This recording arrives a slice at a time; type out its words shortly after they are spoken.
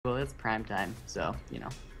it's prime time, so you know.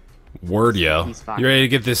 Word, yo. You ready to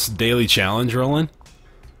get this daily challenge rolling?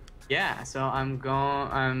 Yeah, so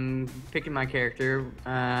I'm picking my character.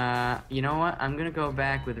 You know what? I'm gonna go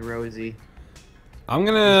back with Rosie. I'm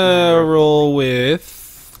gonna roll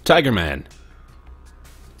with Tiger Man.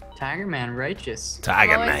 Tiger Man, righteous.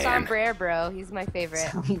 Tiger Man. Man. Sombrero, he's my favorite.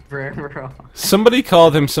 Sombrero. Somebody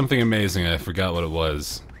called him something amazing. I forgot what it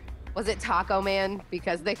was. Was it Taco Man?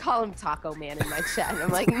 Because they call him Taco Man in my chat. And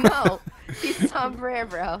I'm like, no, he's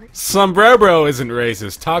Sombrero. Sombrero isn't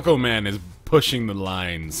racist. Taco Man is pushing the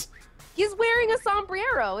lines. He's wearing a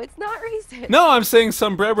sombrero. It's not racist. No, I'm saying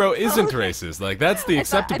sombrero isn't racist. Like, that's the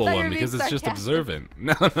acceptable I thought one because it's just observant.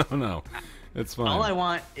 No. It's fine. All I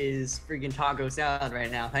want is freaking taco salad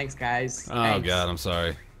right now. Thanks, guys. Oh, Thanks. God, I'm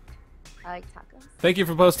sorry. I like tacos. Thank you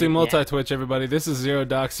for posting multi-Twitch, everybody. This is Zer0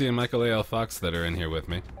 Doxy and Michael A.L. Fox that are in here with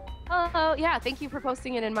me. Oh, yeah, thank you for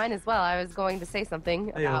posting it in mine as well. I was going to say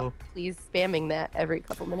something about please spamming that every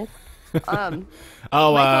couple minutes. Michael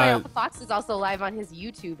A.L. Fox is also live on his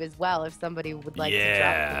YouTube as well. If somebody would like to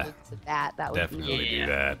drop the link to that, that would definitely do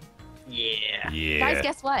that. Yeah. Guys,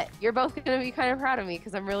 guess what? You're both going to be kind of proud of me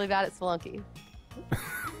because I'm really bad at Spelunky.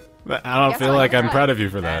 I don't feel like I'm proud of you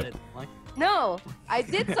for that. No, I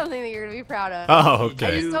did something that you're going to be proud of. Oh,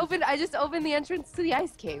 okay. I just opened the entrance to the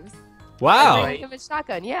ice caves. Wow. I a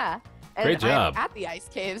shotgun, yeah. And great job. I'm at the ice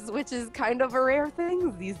caves, which is kind of a rare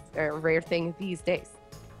thing these days.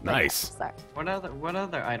 Nice. Sorry. What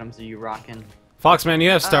other items are you rocking? Foxman, you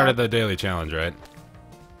have started the daily challenge, right?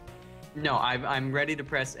 No, I'm ready to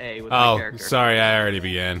press A with my character. Sorry, I already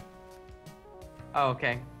began. Oh,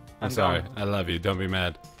 okay. I'm sorry. I love you. Don't be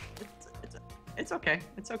mad. It's okay.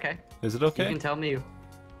 It's okay. Is it okay? You can tell me.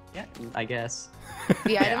 Yeah, I guess.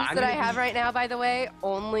 The items that I have right now, by the way,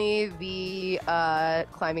 only the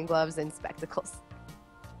climbing gloves and spectacles.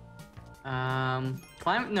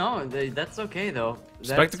 No, that's okay though.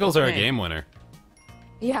 Spectacles are a game winner.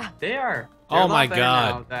 Yeah. They are. Oh my God.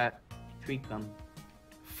 Now that tweak them.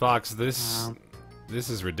 Fox, this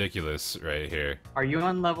is ridiculous right here. Are you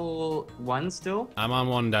on level 1 still? I'm on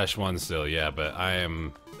 1-1 still, yeah, but I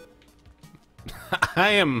am I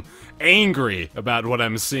am angry about what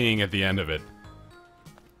I'm seeing at the end of it.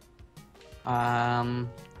 I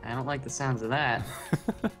don't like the sounds of that.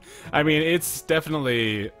 I mean, it's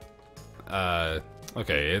definitely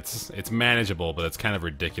okay, it's manageable, but it's kind of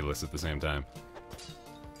ridiculous at the same time.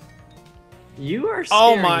 You are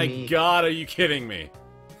Oh scaring my me. God, are you kidding me?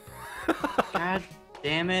 God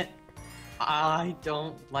damn it. I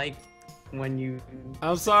don't like when you...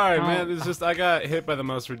 I'm sorry, man. It's just I got hit by the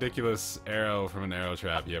most ridiculous arrow from an arrow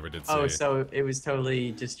trap you ever did see. Oh, so it was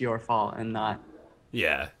totally just your fault and not...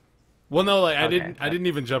 Yeah. Well, no, like I didn't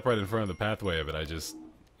even jump right in front of the pathway of it. I just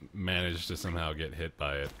managed to somehow get hit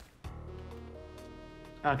by it.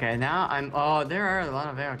 Okay, now I'm... Oh, there are a lot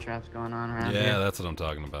of arrow traps going on around here. Yeah, that's what I'm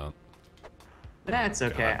talking about. That's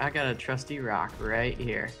okay. I got a trusty rock right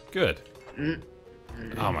here. Good.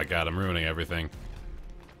 Oh my God, I'm ruining everything.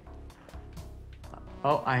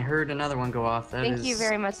 Oh, I heard another one go off. Thank you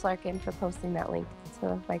very much, Larkin, for posting that link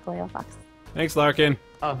to Michael A.L. Fox. Thanks, Larkin.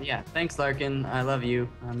 Oh, yeah. Thanks, Larkin. I love you.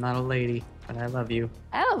 I'm not a lady, but I love you.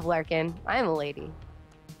 I love Larkin. I'm a lady.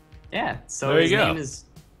 Yeah, so There you his go. name is...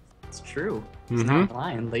 It's true. He's not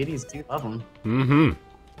lying. Ladies do love him. Mm-hmm.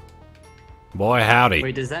 Boy, howdy.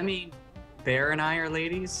 Wait, does that mean Baer and I are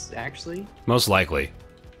ladies, actually? Most likely.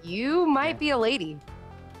 You might be a lady.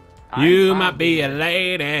 You might be a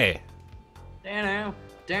lady. Dano.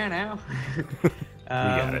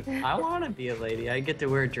 got it. I want to be a lady. I get to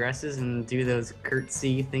wear dresses and do those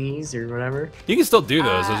curtsy thingies or whatever. You can still do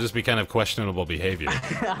those. It'll just be kind of questionable behavior.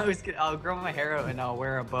 I'll grow my hair out and I'll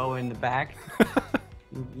wear a bow in the back.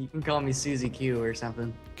 You can call me Susie Q or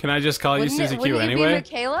something. Can I just call you Susie Q wouldn't anyway? It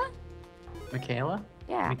be Michaela? Michaela?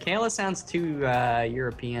 Yeah. Michaela sounds too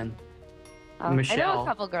European. I Michelle. know a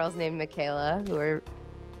couple girls named Michaela who are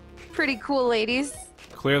pretty cool ladies.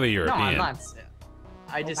 Clearly European. No, I'm not.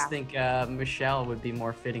 I just think Michelle would be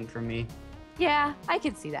more fitting for me. Yeah, I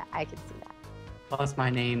can see that. Plus, my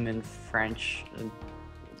name in French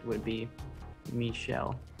would be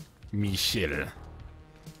Michelle. Michelle.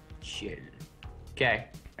 Okay.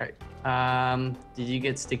 All right. Did you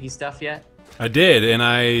get sticky stuff yet? I did, and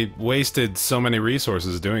I wasted so many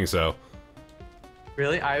resources doing so.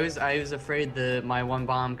 Really? I was afraid my one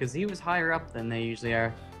bomb, because he was higher up than they usually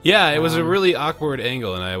are. Yeah, it was a really awkward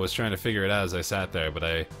angle, and I was trying to figure it out as I sat there, but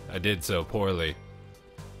I did so poorly.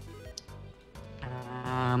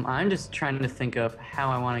 I'm just trying to think of how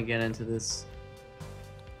I want to get into this.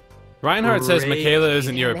 Reinhardt says Michaela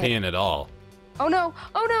isn't European at all. Oh no!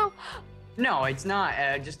 Oh no! No, it's not.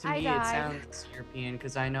 Just to I me, died. it sounds European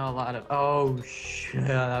because I know a lot of. Oh shit,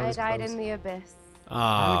 that was I died close. in the abyss.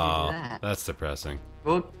 Oh, would you do that? that's depressing.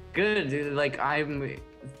 Well, good, dude. Like I'm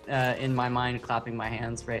in my mind clapping my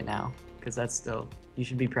hands right now because that's still. You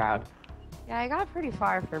should be proud. Yeah, I got pretty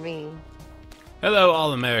far for me. Hello,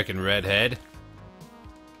 all-American redhead.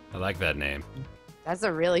 I like that name. That's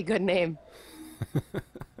a really good name.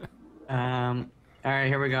 All right,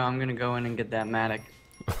 here we go. I'm gonna go in and get that Matic.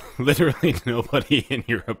 Literally nobody in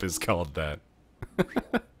Europe is called that.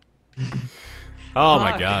 Oh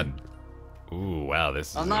my god. Ooh, wow,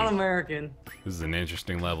 this is I'm not American. This is an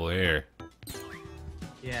interesting level here.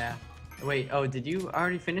 Yeah. Wait, oh, did you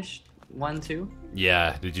already finish 1, 2?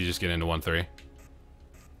 Yeah, did you just get into 1-3?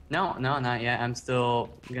 No, not yet. I'm still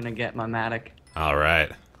gonna get my Matic.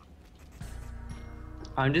 Alright.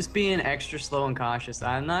 I'm just being extra slow and cautious.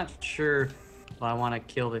 I'm not sure if I want to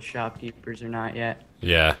kill the shopkeepers or not yet.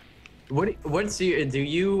 Yeah. What's your, do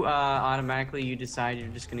you automatically you decide you're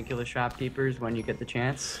just gonna kill the shopkeepers when you get the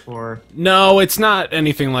chance, or? No, it's not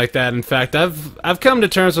anything like that. In fact, I've come to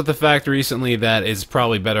terms with the fact recently that it's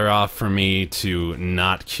probably better off for me to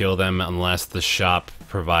not kill them unless the shop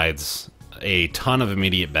provides a ton of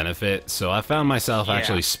immediate benefit. So I found myself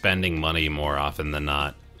actually spending money more often than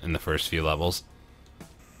not in the first few levels.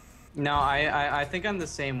 No, I think I'm the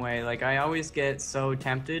same way. Like I always get so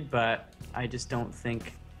tempted, but I just don't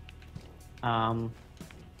think.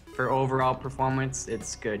 For overall performance,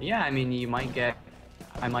 it's good. Yeah, I mean,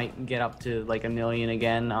 I might get up to like 1 million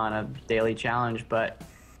again on a daily challenge, but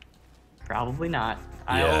probably not.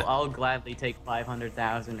 Yeah. I'll gladly take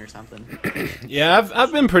 500,000 or something. Yeah,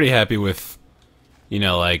 I've been pretty happy with, you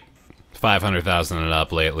know, like 500,000 and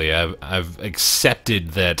up lately. I've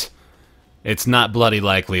accepted that it's not bloody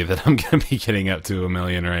likely that I'm gonna be getting up to 1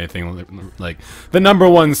 million or anything. Like the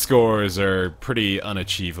 #1 scores are pretty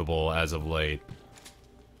unachievable as of late.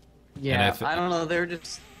 Yeah, I don't know. They're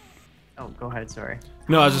just. Oh, go ahead. Sorry.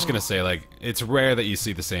 No, I was just gonna say, like, it's rare that you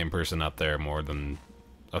see the same person up there more than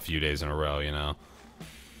a few days in a row, you know.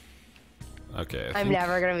 Okay. I'm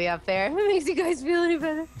never gonna be up there. If it makes you guys feel any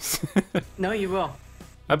better. No, you will.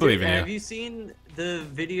 I believe in you. Have you seen the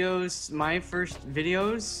videos, my first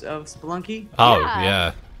videos of Spelunky? Oh, Yeah.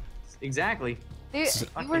 yeah. Exactly.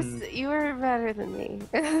 You were better than me.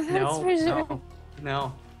 That's No, for sure.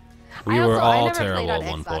 no. We were all I never terrible played on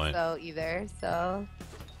at one Xbox, point. though, either, so.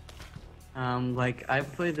 Like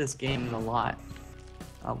I've played this game a lot,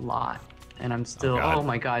 and I'm still. God. Oh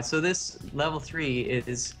my god! So this level 3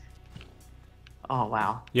 is. Oh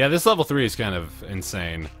wow. Yeah, this level 3 is kind of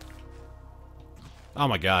insane. Oh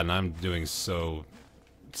my god, and I'm doing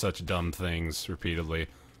such dumb things repeatedly.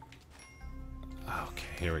 Okay,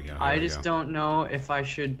 here we go. I just don't know if I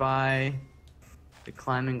should buy the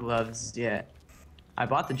climbing gloves yet. I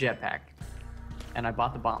bought the jetpack, and I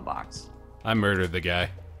bought the bomb box. I murdered the guy.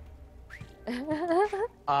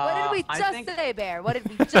 What did we just say, Baer? What did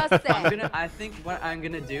we just say? I think what I'm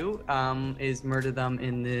gonna do is murder them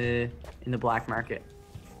in the black market.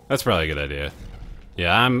 That's probably a good idea.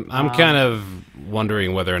 Yeah, I'm kind of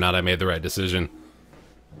wondering whether or not I made the right decision.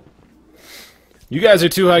 You guys are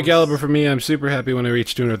too high caliber for me. I'm super happy when I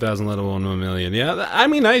reach 200,000, let alone 1 million. Yeah, I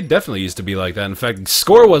mean, I definitely used to be like that. In fact,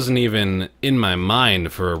 score wasn't even in my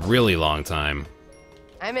mind for a really long time.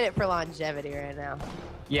 I'm in it for longevity right now.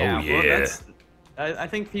 Yeah, Oh, yeah. Well, I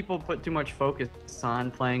think people put too much focus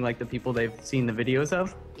on playing like the people they've seen the videos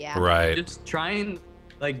of. Yeah. Right. Just try and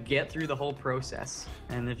like get through the whole process,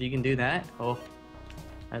 and if you can do that, oh,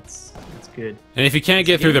 that's good. And if you can't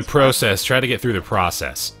get through the process, try to get through the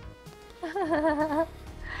process.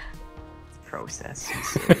 Process.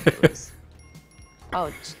 Is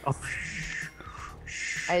Oh, oh,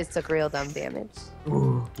 I just took real dumb damage.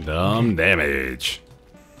 ooh, Dumb damage.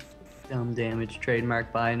 dumb damage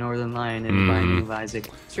trademarked by Northern Lion and Binding of Isaac.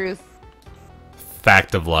 Truth.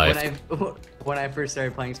 Fact of life. When I first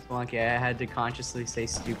started playing Spelunky, I had to consciously say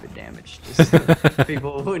stupid damage, just so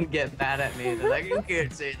people wouldn't get mad at me. They're like, you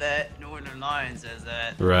can't say that. Northern Lion says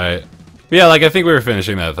that. Right. Yeah, like I think we were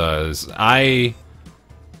finishing that thought. I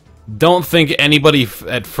don't think anybody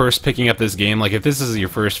at first picking up this game, like if this is your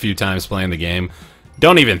first few times playing the game,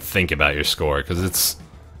 don't even think about your score because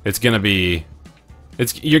it's gonna be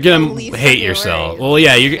you're gonna hate yourself. Well,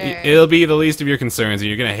 yeah, it'll be the least of your concerns, and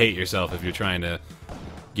you're gonna hate yourself if you're trying to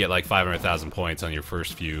get like 500,000 points on your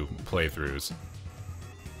first few playthroughs.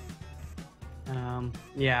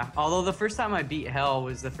 Yeah, although the first time I beat Hell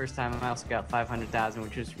was the first time I also got 500,000,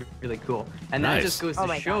 which was really cool. And that just goes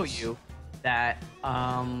to show you that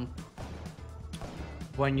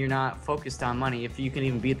when you're not focused on money, if you can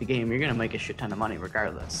even beat the game, you're gonna make a shit ton of money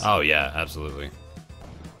regardless. Oh yeah, absolutely.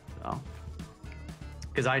 So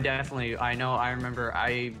Because I remember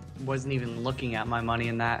I wasn't even looking at my money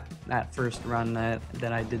in that first run that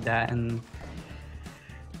I did that, and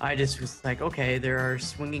I just was like, okay, there are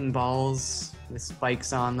swinging balls with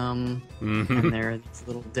spikes on them, and there are these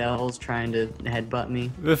little dells trying to headbutt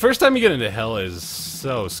me. The first time you get into hell is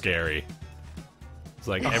so scary. It's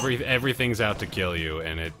like everything's out to kill you,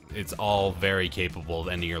 and it's all very capable of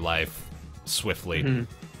ending your life swiftly.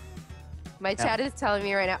 My chat is telling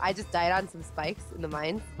me right now, I just died on some spikes in the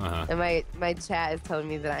mines, and my chat is telling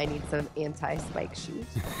me that I need some anti-spike shoes.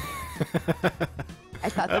 I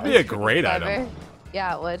thought that'd be a great clever. item.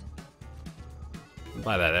 Yeah, it would.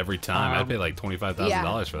 Buy that every time. I'd pay like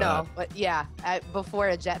 $25,000 for that. No, but yeah, before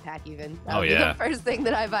a jetpack even. That would be yeah. the first thing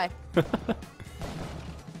that I buy.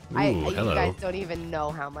 Ooh, you hello. guys don't even know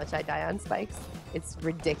how much I die on spikes. It's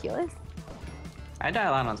ridiculous. I die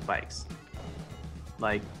a lot on spikes.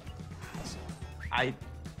 Like, I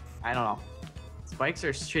don't know. Spikes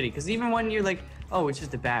are shitty because even when you're like, oh, it's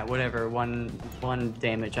just a bat, whatever, one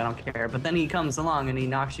damage, I don't care. But then he comes along and he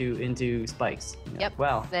knocks you into spikes. Yep.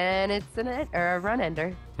 Well, then it's a run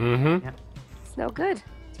ender. Yep. It's no good.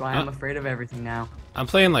 That's why I'm afraid of everything now. I'm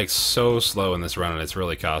playing like so slow in this run, and it's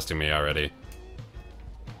really costing me already.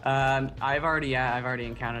 I've already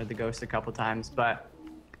encountered the ghost a couple times, but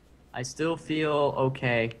I still feel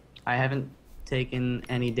okay. I haven't taken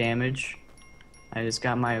any damage. I just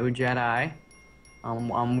got my Ujat eye.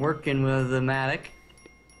 I'm working with the Matic.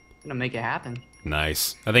 I'm gonna make it happen.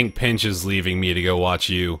 Nice. I think Pinch is leaving me to go watch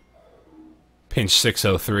you. Pinch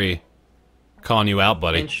 603. Calling you out,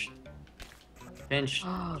 buddy. Pinch,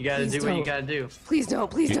 you gotta do what you gotta do. Please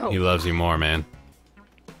don't, please don't. He loves you more, man.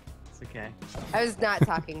 It's okay. I was not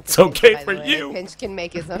talking to It's Pinch, okay by for the way. you. Pinch can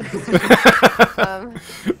make his own decisions.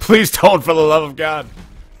 Please don't, for the love of God.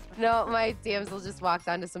 No, my damsel just walked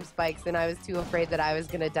onto some spikes, and I was too afraid that I was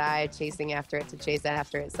gonna die chasing after it to chase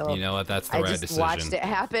after it. So you know what? That's the right decision. I just watched it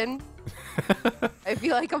happen. I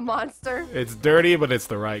feel like a monster. It's dirty, but it's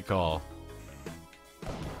the right call.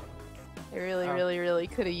 I really, really, really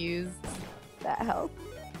could have used that help.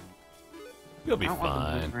 You'll be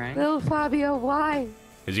fine. Little Fabio, why?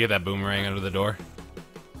 Did you get that boomerang under the door?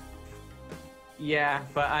 Yeah,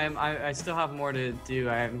 but I still have more to do.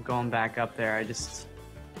 I'm going back up there. I just,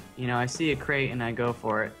 I see a crate and I go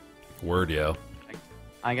for it. Word, yo.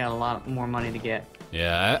 I got a lot more money to get.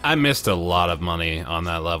 Yeah, I missed a lot of money on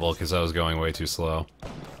that level because I was going way too slow.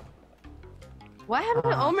 What happened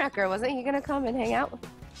to Omrecker? Wasn't he gonna come and hang out?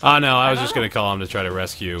 Oh no, I was just gonna call him to try to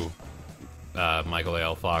rescue Michael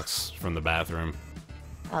A.L. Fox from the bathroom.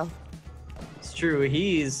 Oh. It's true.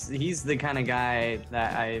 He's the kind of guy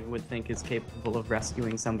that I would think is capable of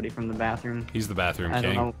rescuing somebody from the bathroom. He's the bathroom I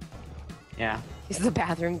king. don't know. Yeah. He's the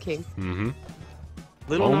bathroom king. Mm-hmm.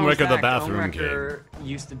 Omrecker the bathroom Omrecker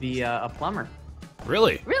used to be a plumber.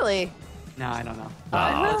 Really? Really? No, I don't know.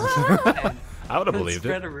 I would have believed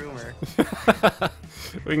spread it. a rumor.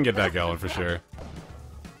 We can get that going for sure.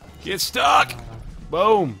 Get stuck!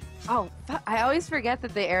 Boom! Oh, I always forget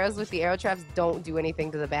that the arrows with the arrow traps don't do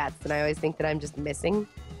anything to the bats, and I always think that I'm just missing.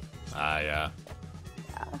 Yeah.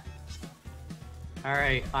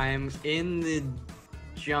 Alright, I'm in the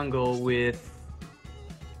jungle with...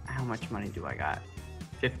 How much money do I got?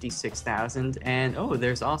 56,000. And, oh,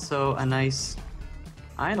 there's also a nice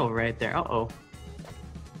idol right there. Uh-oh.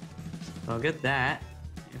 So I'll get that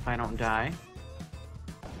if I don't die.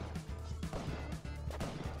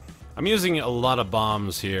 I'm using a lot of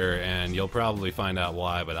bombs here, and you'll probably find out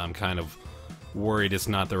why, but I'm kind of worried it's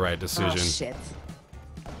not the right decision.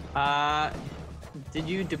 Oh, shit. Did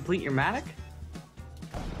you deplete your Matic?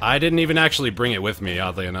 I didn't even actually bring it with me,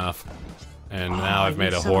 oddly enough. And now I've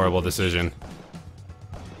made a horrible decision.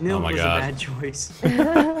 No, oh my was god. a bad choice.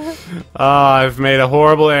 I've made a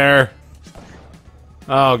horrible error.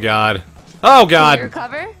 Oh god. Oh god! Can you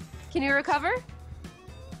recover? Can you recover?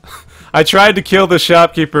 I tried to kill the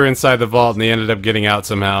shopkeeper inside the vault, and he ended up getting out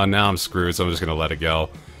somehow, and now I'm screwed, so I'm just gonna let it go.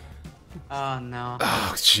 Oh, no.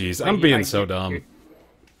 Oh, jeez. I'm being so dumb.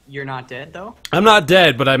 You're not dead, though? I'm not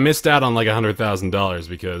dead, but I missed out on like $100,000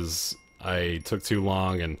 because I took too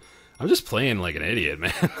long, and I'm just playing like an idiot,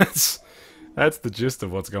 man. That's the gist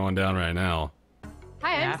of what's going down right now.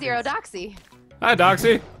 Hi, I'm Zer0 Doxy. Hi,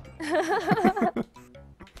 Doxy.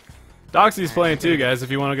 Doxy's playing too, guys.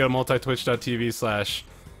 If you want to go to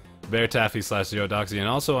multitwitch.tv/BaerTaffy/Zer0 Doxy, and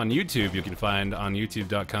also on YouTube, you can find on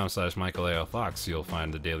youtube.com/MichaelAOFox. You'll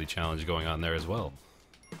find the daily challenge going on there as well.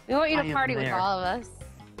 We want you to party with all of us.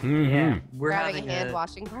 Mm-hmm. Yeah, we're having a hand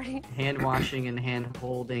washing party. Hand washing and hand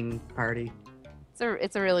holding party.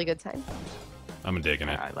 It's a really good time. I'm digging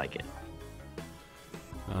it. I like it.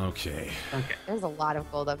 Okay. Okay. There's a lot of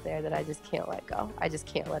gold up there that I just can't let go. I just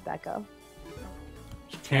can't let that go.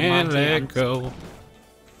 Can't let go.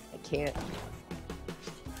 I can't.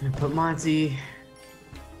 Put Monty.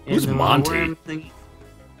 Who's Monty?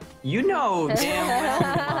 You know damn well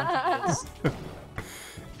who Monty is.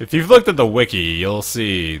 If you've looked at the wiki, you'll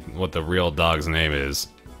see what the real dog's name is.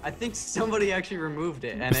 I think somebody actually removed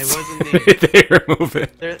it, and it wasn't me. They remove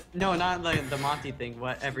it. No, not like the Monty thing.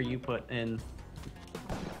 Whatever you put in.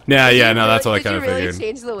 Yeah, no, that's what I kind of figured. Did you figured. really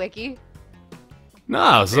change the wiki?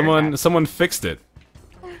 No, someone fixed it.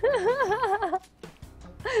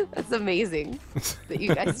 That's amazing that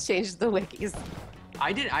you guys changed the wikis.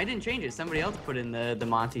 I didn't change it. Somebody else put in the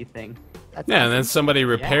Monty thing. That's Yeah, awesome. and then somebody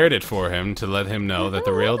repaired it for him to let him know that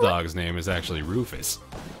the real dog's name is actually Rufus.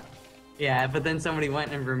 Yeah, but then somebody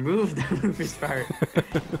went and removed the Rufus part.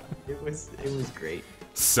 It was great.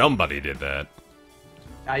 Somebody did that.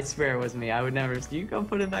 I swear it was me. I would never. You go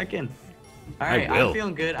put it back in. All right, I will. I'm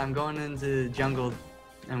feeling good. I'm going into jungle.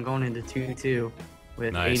 I'm going into 2-2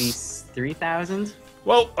 with Nice. 83,000.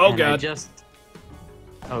 Whoa! Oh god!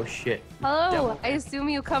 Oh shit. Hello, Double. I assume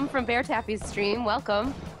you come from BaerTaffy's stream.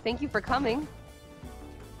 Welcome. Thank you for coming.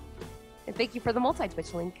 And thank you for the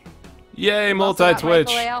multi-Twitch link. Yay, We've also got multi-Twitch!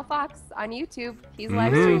 Michael A.L. Fox on YouTube. He's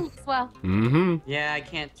live streaming as well. Mm-hmm. Yeah, I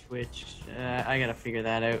can't Twitch. I gotta figure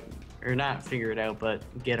that out, or not figure it out, but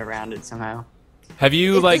get around it somehow. Have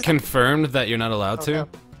you like confirmed that you're not allowed to? No.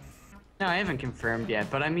 No, I haven't confirmed yet,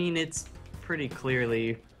 but I mean it's pretty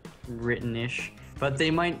clearly written-ish. But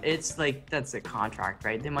they might. It's like that's a contract,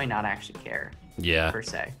 right? They might not actually care. Yeah. Per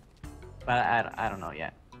se. But I don't know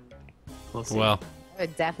yet. We'll see. Well, I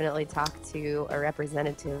would definitely talk to a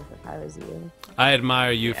representative if I was you. I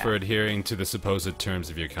admire you for adhering to the supposed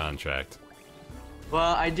terms of your contract.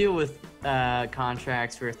 Well, I deal with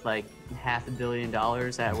contracts worth like $500 million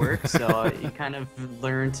at work, so you kind of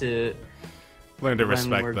learn to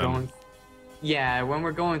respect them. Yeah, when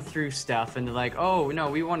we're going through stuff and they're like, oh,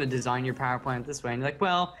 no, we want to design your power plant this way. And you're like,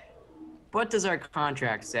 well, what does our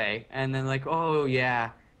contract say? And then like, oh,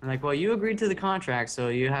 yeah. I'm like, well, you agreed to the contract, so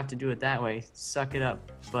you have to do it that way. Suck it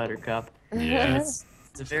up, buttercup. Yeah. It's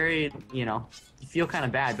a very, you feel kind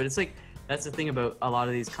of bad. But it's like, that's the thing about a lot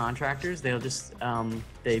of these contractors. They'll just,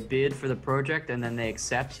 they bid for the project and then they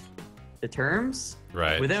accept the terms.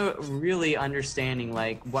 Right. Without really understanding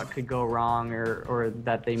like what could go wrong or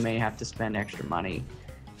that they may have to spend extra money.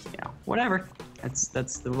 Whatever.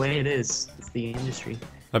 That's the way it is. It's the industry.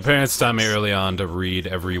 My parents taught me early on to read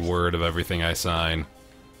every word of everything I sign,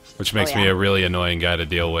 which makes me a really annoying guy to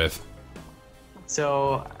deal with.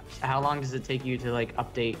 So, how long does it take you to like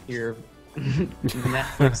update your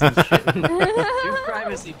Netflix and shit? Your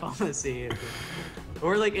privacy policy.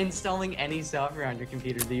 Or like installing any software on your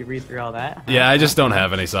computer. Do you read through all that? Yeah, I just don't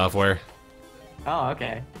have any software. Oh,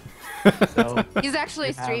 okay. So, He's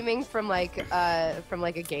actually streaming from like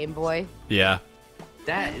a Game Boy. Yeah.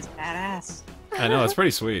 that is badass. I know, it's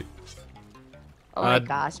pretty sweet. Oh my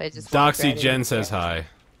gosh, I just Doxy Jen says hi.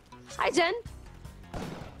 Hi Jen.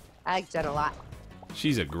 I like Jen a lot.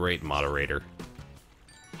 She's a great moderator.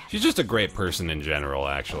 She's just a great person in general,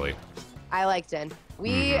 actually. I like Jen.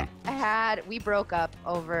 We broke up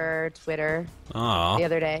over Twitter the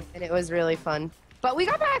other day, and it was really fun. But we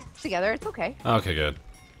got back together. It's okay. Okay, good.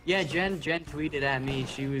 Yeah, Jen tweeted at me.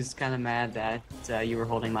 She was kind of mad that you were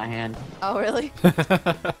holding my hand. Oh, really?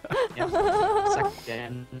 Yeah. Suck,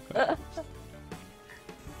 Jen.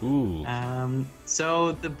 Ooh.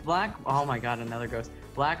 So the black... Oh my god, another ghost.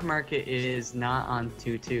 Black market is not on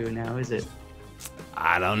 2-2 now, is it?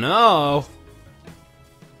 I don't know.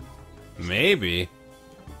 Maybe.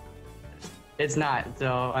 It's not,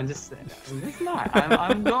 so I'm just... It's not.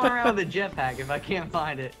 I'm going around with a jetpack if I can't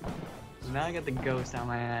find it. Now I got the ghost on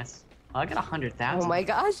my ass. Oh, I got 100,000. Oh my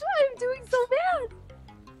gosh, I'm doing so bad.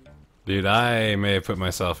 Dude, I may have put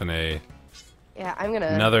myself in Yeah, I'm gonna...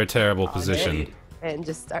 another terrible position. And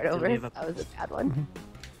just start over. That was a bad one.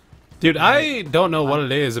 Dude, I don't know what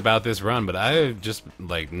it is about this run, but I've just,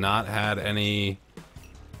 like, not had any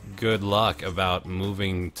good luck about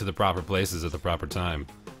moving to the proper places at the proper time.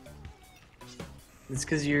 It's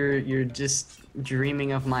because you're just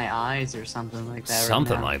dreaming of my eyes or something like that.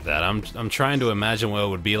 Something right now. like that. I'm trying to imagine what it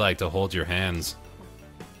would be like to hold your hands.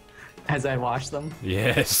 As I watch them.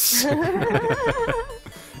 Yes.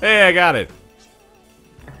 Hey, I got it.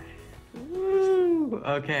 Woo!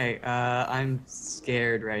 Okay, I'm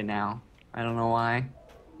scared right now. I don't know why.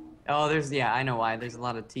 Oh, I know why. There's a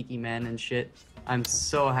lot of tiki men and shit. I'm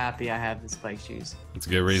so happy I have the spike shoes. It's a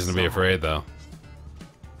good reason to be afraid, though.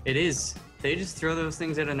 It is. They just throw those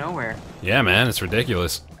things out of nowhere. Yeah, man, it's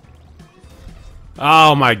ridiculous.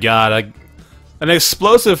 Oh my god, An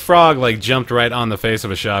explosive frog, like, jumped right on the face of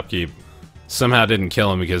a shopkeep. Somehow didn't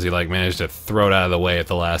kill him because he, like, managed to throw it out of the way at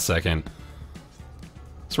the last second.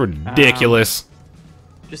 It's ridiculous.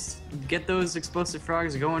 Just get those explosive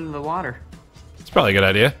frogs going in the water. It's probably a good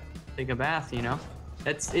idea. Take a bath, you know?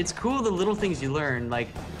 It's cool, the little things you learn. Like,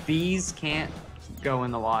 bees can't go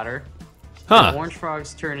in the water. Huh. Orange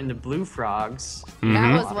frogs turn into blue frogs. Mm-hmm.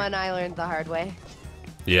 That was one I learned the hard way.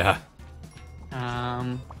 Yeah.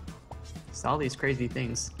 It's all these crazy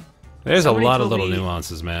things. There's a lot of little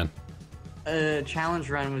nuances, man. A challenge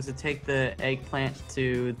run was to take the eggplant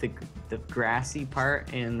to the grassy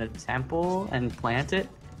part in the temple and plant it.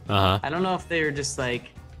 Uh-huh. I don't know if they were just like,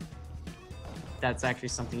 that's actually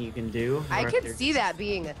something you can do. I could see that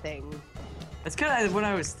being a thing. That's kind of what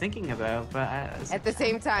I was thinking about, but at the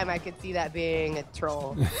same time, I could see that being a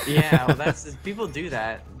troll. Yeah, well, that's people do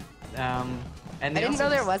that. And I didn't know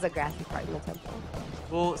there was a grassy part in the temple.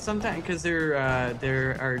 Well, sometimes because there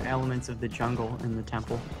are elements of the jungle in the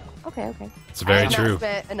temple. Okay. It's very true. I have not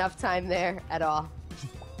spent enough time there at all.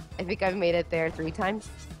 I think I've made it there 3 times.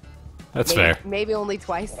 That's fair. Maybe only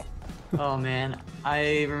twice. Oh man,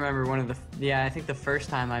 I remember one of the I think the first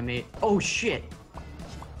time I made. Oh shit!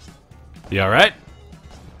 You all right?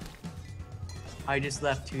 I just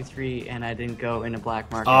left 2-3 and I didn't go in a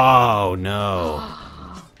black market. Oh no.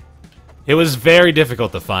 It was very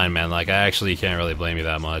difficult to find, man. Like, I actually can't really blame you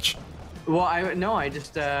that much. Well, I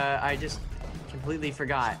just completely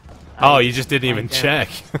forgot. Oh, you just didn't even check.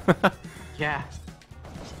 Yeah.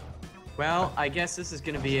 Well, I guess this is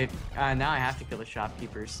gonna be a. Now I have to kill the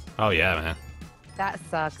shopkeepers. Oh yeah, man. That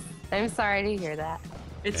sucks. I'm sorry to hear that.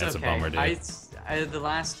 It's it's okay. a bummer, dude. The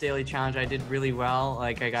last daily challenge I did really well.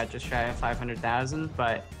 Like I got just shy of 500,000,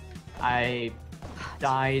 but I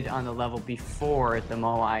died on the level before the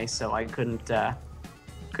Moai, so I couldn't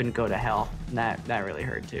go to hell. And that really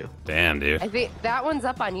hurt too. Damn, dude. I think that one's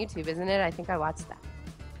up on YouTube, isn't it? I think I watched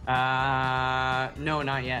that. No,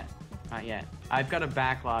 not yet. Not yet. I've got a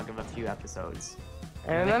backlog of a few episodes.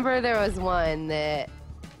 I remember there was one that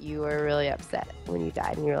you were really upset when you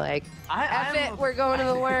died, and you were like, F it, we're going to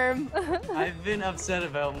the worm. I've been upset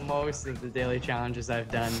about most of the daily challenges I've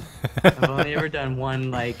done. I've only ever done one,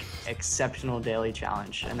 like, exceptional daily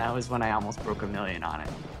challenge, and that was when I almost broke 1 million on it.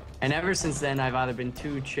 And ever since then, I've either been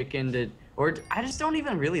too chicken to, or I just don't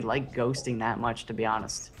even really like ghosting that much, to be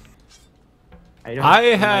honest. I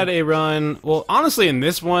had a run, well, honestly, in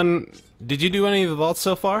this one, did you do any of the vaults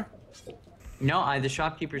so far? No, the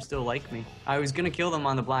shopkeepers still like me. I was gonna kill them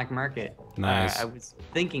on the black market. Nice. I was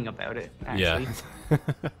thinking about it, actually.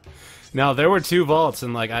 Yeah. Now, there were 2 vaults,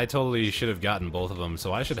 and, like, I totally should have gotten both of them,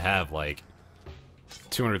 so I should have, like,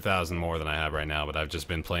 200,000 more than I have right now, but I've just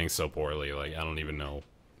been playing so poorly, like, I don't even know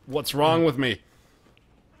what's wrong with me.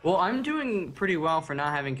 Well, I'm doing pretty well for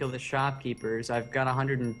not having killed the shopkeepers. I've got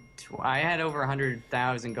I had over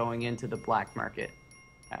 100,000 going into the black market,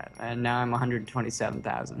 and now I'm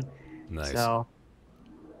 127,000. Nice. So,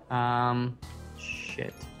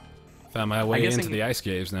 shit. Found my way into the ice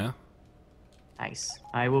caves now. Nice.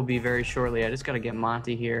 I will be very shortly. I just gotta get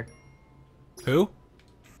Monty here. Who?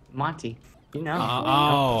 Monty. You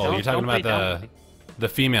know. You're talking about the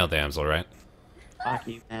female damsel, right? Fuck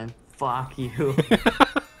you, man. Fuck you.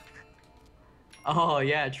 Oh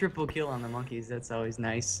yeah, triple kill on the monkeys. That's always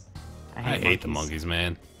nice. I hate the monkeys,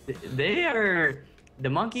 man. They are the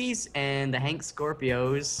monkeys and the Hank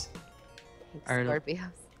Scorpios.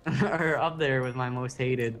 Are up there with my most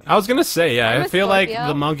hated. I was gonna say, yeah, I feel like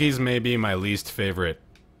the monkeys may be my least favorite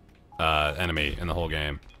enemy in the whole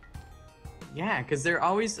game. Yeah, because they're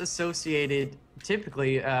always associated,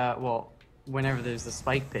 typically, well, whenever there's the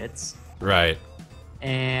spike pits. Right.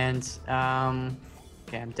 And,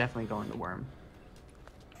 okay, I'm definitely going to worm.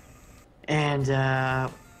 And,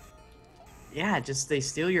 yeah, just they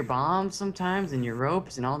steal your bombs sometimes and your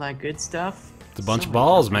ropes and all that good stuff. It's a bunch of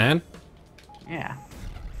balls, man. Yeah.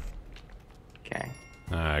 Okay.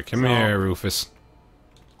 Alright, come here, Rufus.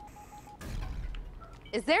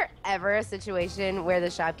 Is there ever a situation where the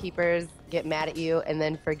shopkeepers get mad at you and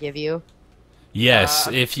then forgive you? Yes,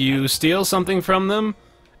 if you steal something from them,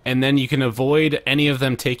 and then you can avoid any of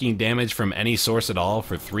them taking damage from any source at all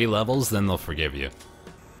for 3 levels, then they'll forgive you.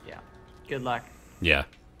 Yeah. Good luck. Yeah,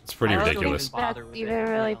 it's pretty ridiculous. That's even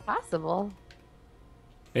really possible.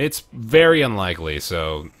 It's very unlikely,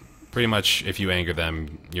 so pretty much if you anger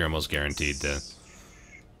them, you're almost guaranteed to.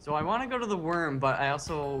 So I want to go to the worm, but I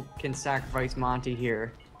also can sacrifice Monty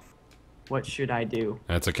here. What should I do?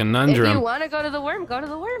 That's a conundrum. If you want to go to the worm, go to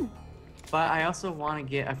the worm. But I also want to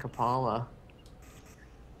get a Kapala.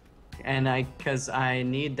 And because I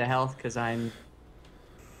need the health, because I'm...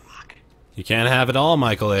 Fuck. You can't have it all,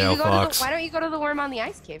 Michael A.L. Fox. Why don't you go to the worm on the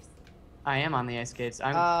ice caves? I am on the ice caves.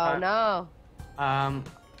 No.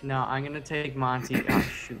 No, I'm gonna take Monty. Oh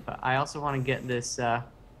shoot! But I also want to get this.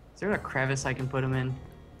 Is there a crevice I can put him in?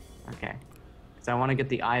 Okay. Because I want to get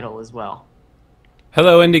the idol as well.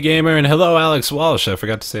 Hello, Indie Gamer, and hello, Alex Walsh. I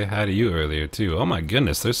forgot to say hi to you earlier too. Oh my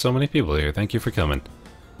goodness, there's so many people here. Thank you for coming.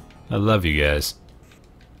 I love you guys.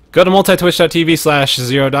 Go to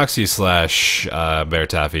multitwitch.tv/0 Doxy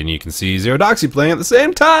 /BaerTaffy, and you can see /0 Doxy playing at the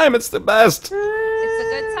same time. It's the best. It's a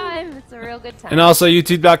good time. It's a real good time. And also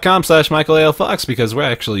youtube.com/MichaelALFox, because we're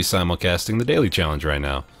actually simulcasting the daily challenge right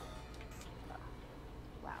now.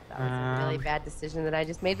 Wow, that was a really bad decision that I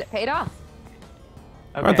just made that paid off.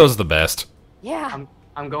 Okay. Aren't those the best? Yeah.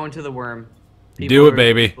 I'm going to the worm. Do it,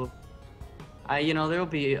 baby. You know, there'll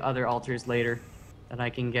be other altars later that I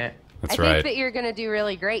can get. That's I right. think that you're gonna do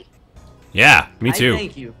really great. Yeah, me too.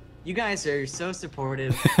 Thank you. You guys are so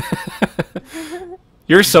supportive.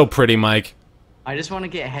 You're so pretty, Mike. I just want to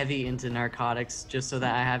get heavy into narcotics just so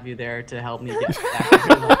that I have you there to help me get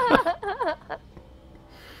back.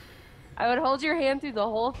 I would hold your hand through the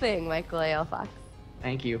whole thing, Michael A.L. Fox.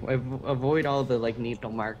 Thank you. Avoid all the like needle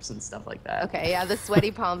marks and stuff like that. Okay, yeah, the sweaty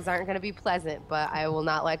palms aren't gonna be pleasant, but I will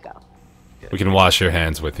not let go. We can wash your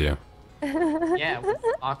hands with you. Yeah, with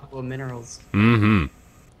aqua minerals. Mm-hmm.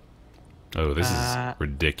 Oh, this is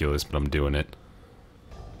ridiculous, but I'm doing it.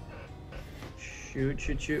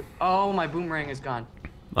 Shoot. Oh, my boomerang is gone.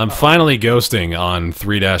 I'm finally ghosting on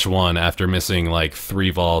 3-1 after missing like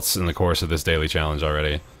 3 vaults in the course of this daily challenge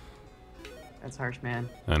already. That's harsh, man.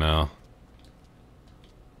 I know.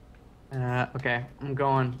 Okay, I'm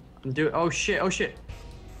going. Oh shit!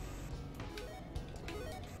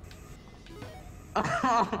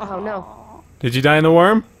 Oh no. Did you die in the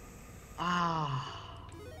worm? Ah.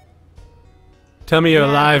 Tell me you're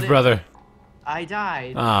alive, brother. I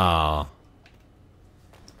died. Oh.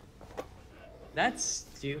 That's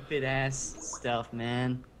stupid ass stuff,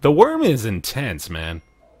 man. The worm is intense, man.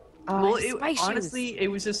 Oh, Well, honestly, it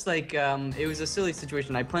was just like it was a silly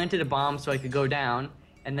situation. I planted a bomb so I could go down,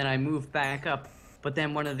 and then I moved back up. But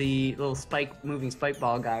then one of the little moving spike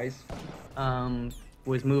ball guys,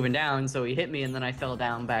 was moving down, so he hit me, and then I fell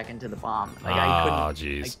down back into the bomb. Like I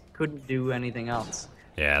couldn't do anything else.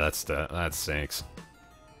 Yeah, that stinks.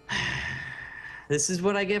 This is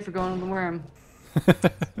what I get for going on the worm.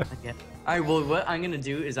 Alright, well, what I'm gonna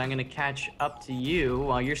do is I'm gonna catch up to you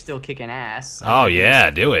while you're still kicking ass. Oh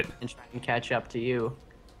yeah, do it. And try and catch up to you.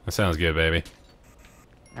 That sounds good, baby.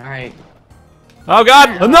 Alright. Oh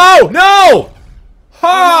god! No!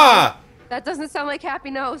 Ha! That doesn't sound like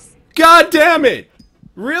Happy Nose. God damn it!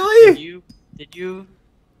 Really? Did you?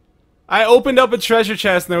 I opened up a treasure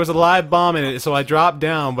chest and there was a live bomb in it, so I dropped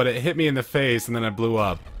down, but it hit me in the face and then I blew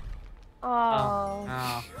up.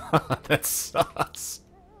 Oh. That sucks.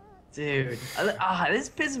 Dude, this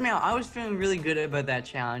pisses me off. I was feeling really good about that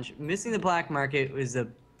challenge. Missing the black market was the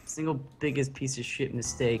single biggest piece of shit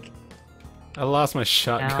mistake. I lost my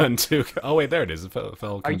shotgun too. Oh wait, there it is. It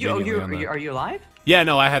fell are you alive? Yeah,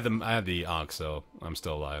 no, I had the Ox, so I'm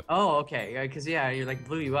still alive. Oh, okay. Because yeah, you like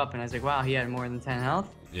blew you up, and I was like, wow, he had more than 10 health.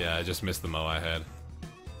 Yeah, I just missed the Moai head.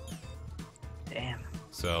 Damn.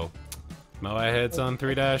 So, Moai head's on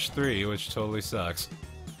 3-3, which totally sucks.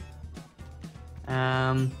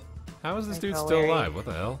 How is this dude still alive? What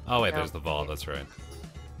the hell? Oh wait, there's the vault. That's right.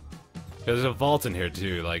 There's a vault in here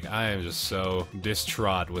too. Like, I am just so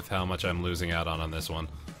distraught with how much I'm losing out on this one.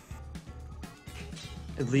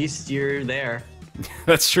 At least you're there.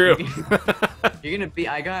 That's true. You're gonna be.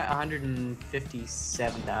 I got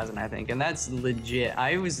 157,000, I think, and that's legit.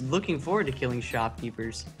 I was looking forward to killing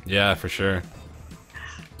shopkeepers. Yeah, for sure.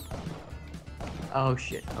 Oh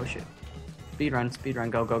shit! Oh shit! Speed run!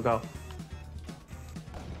 Go!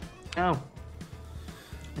 Oh.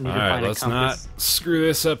 Alright, let's not screw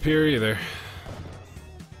this up here either.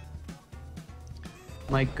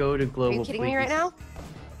 Might go to global. Are you kidding me right now?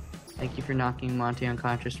 Thank you for knocking Monty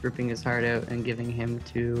unconscious, ripping his heart out, and giving him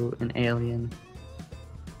to an alien.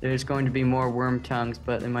 There's going to be more worm tongues,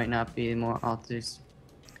 but there might not be more altars.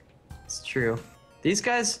 It's true. These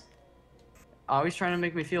guys always trying to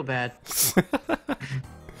make me feel bad.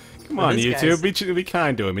 Come on, YouTube, be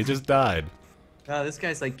kind to him. He just died. This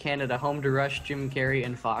guy's like Canada, home to Rush, Jim Carrey,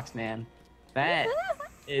 and Foxman. That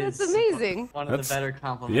is that's amazing. One of the better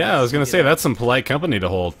compliments. Yeah, I was gonna say that's some polite company to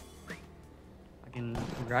hold. Fucking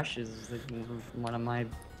Rush is like one of my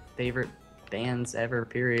favorite bands ever.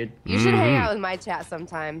 Period. You should hang out with my chat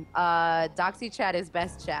sometime. Doxy chat is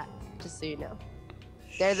best chat, just so you know.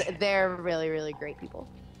 They're really, really great people.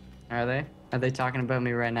 Are they? Are they talking about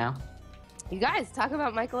me right now? You guys talk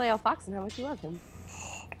about Michael A.L. Fox and how much you love him.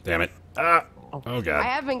 Damn it. Ah! Oh, God. I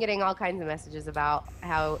have been getting all kinds of messages about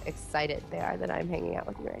how excited they are that I'm hanging out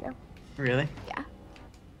with you right now. Really? Yeah.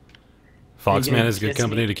 Foxman is good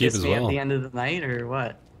company to keep as well. At the end of the night, or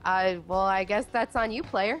what? Well, I guess that's on you,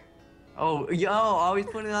 player. Oh, yo, always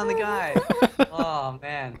putting it on the guy. Oh,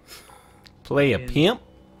 man. Play a pimp.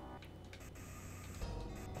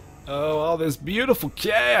 Oh, all this beautiful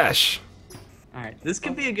cash. Alright, this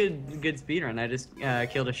could be a good speedrun. I just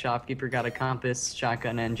killed a shopkeeper, got a compass,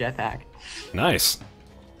 shotgun, and jetpack. Nice.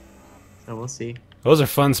 So we'll see. Those are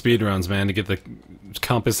fun speedruns, man, to get the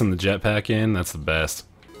compass and the jetpack in. That's the best.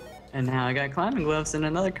 And now I got climbing gloves and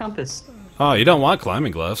another compass. Oh, you don't want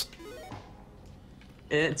climbing gloves.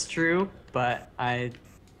 It's true, but I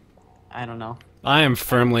don't know. I am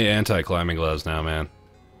firmly anti-climbing gloves now, man.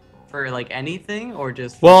 For, like, anything, or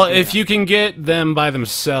just... Well, if you can get them by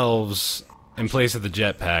themselves in place of the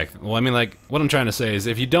jetpack... Well, I mean, like, what I'm trying to say is,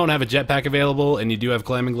 if you don't have a jetpack available and you do have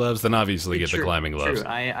climbing gloves, then obviously get the climbing gloves. True,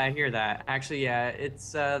 I hear that. Actually, yeah,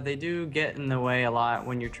 it's, they do get in the way a lot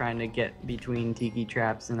when you're trying to get between tiki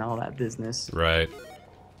traps and all that business. Right.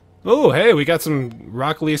 Oh, hey, we got some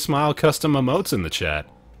Rock Lee Smile custom emotes in the chat.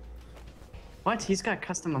 What? He's got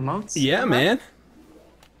custom emotes? Yeah, man.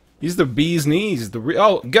 He's the bee's knees.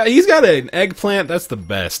 Oh, God, he's got an eggplant. That's the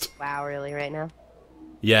best. Wow, really, right now?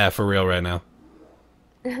 Yeah, for real right now.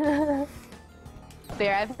 Baer,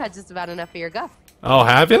 I've had just about enough of your guff. Oh,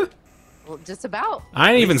 have you? Well, just about.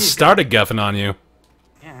 I ain't even started guffing on you.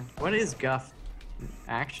 Yeah, what is guff,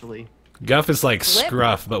 actually? Guff is like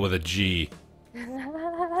scruff, but with a G.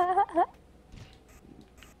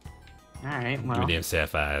 Alright, well... Give me them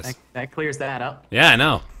sapphires. That clears that up. Yeah, I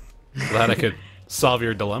know. Glad I could solve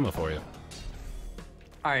your dilemma for you.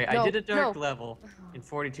 Alright, I did a dark level in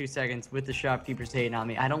 42 seconds with the shopkeepers hating on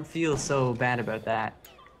me. I don't feel so bad about that.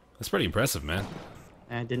 That's pretty impressive, man.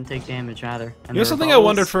 I didn't take damage either. And you know something I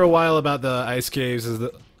wondered for a while about the ice caves is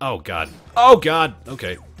that... Oh, God. Oh, God!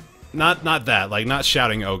 Okay. Not that. Like, not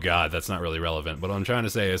shouting, oh, God. That's not really relevant. But what I'm trying to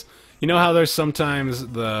say is, you know how there's sometimes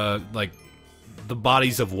the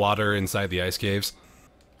bodies of water inside the ice caves?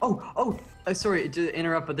 Sorry to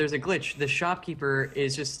interrupt, but there's a glitch. The shopkeeper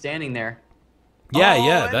is just standing there.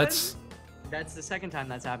 Yeah, that's the second time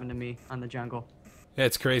that's happened to me on the jungle. Yeah,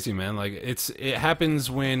 it's crazy, man. Like, it happens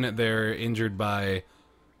when they're injured by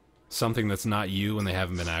something that's not you and they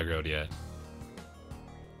haven't been aggroed yet.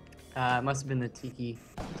 It must have been the Tiki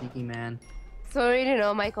man. So I need to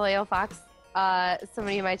know, Michael A.L. Fox.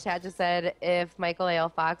 Somebody in my chat just said if Michael A.L.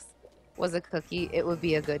 Fox was a cookie, it would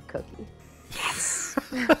be a good cookie. Yes!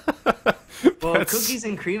 Well, cookies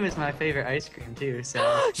and cream is my favorite ice cream, too, so...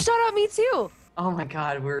 Shut up, me too! Oh my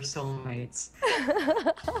god, we're soulmates.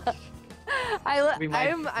 I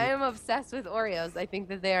am obsessed with Oreos. I think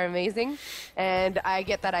that they are amazing, and I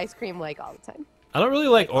get that ice cream, like, all the time. I don't really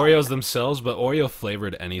like Oreos themselves, but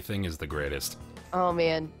Oreo-flavored anything is the greatest. Oh,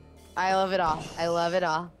 man. I love it all. I love it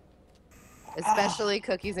all. Especially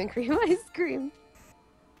cookies and cream ice cream.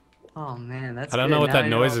 Oh man, that's I don't know what that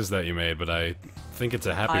noise is that you made, but I think it's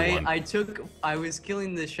a happy one. I was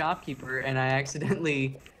killing the shopkeeper and I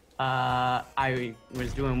accidentally, I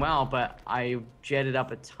was doing well, but I jetted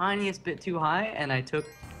up a tiniest bit too high and I took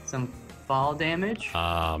some fall damage.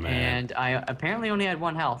 Oh man. And I apparently only had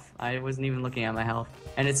 1 health. I wasn't even looking at my health.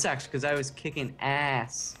 And it sucks because I was kicking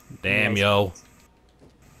ass. Damn, yo.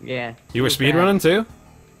 Yeah. You were speedrunning too?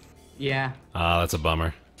 Yeah. Ah, that's a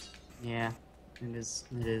bummer. Yeah. It is.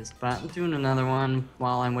 But I'm doing another one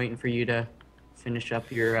while I'm waiting for you to finish up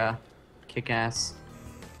your kick-ass.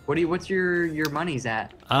 What's your money's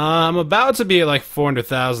at? I'm about to be at like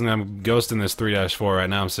 400,000. I'm ghosting this 3-4 right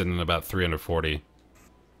now. I'm sitting at about 340.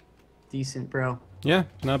 Decent, bro. Yeah,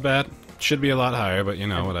 not bad. Should be a lot higher, but you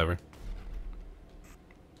know, whatever.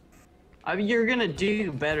 I mean, you're gonna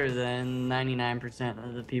do better than 99%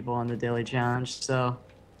 of the people on the daily challenge, so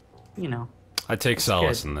you know. I take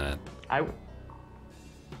solace in that.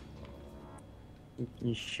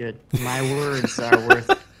 You should. My words are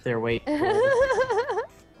worth their weight.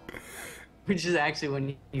 Which is actually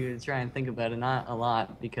when you try and think about it, not a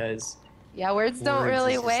lot, because yeah, words don't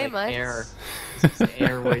really weigh like much. Air. It's just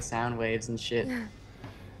airway sound waves and shit.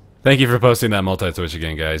 Thank you for posting that multi-twitch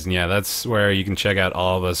again, guys. And yeah, that's where you can check out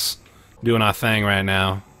all of us doing our thing right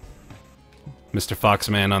now. Mr.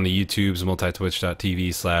 Foxman on the YouTubes,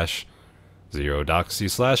 multitwitch.tv/0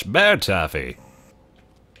 Doxy/BaerTaffy.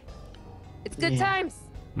 It's good times.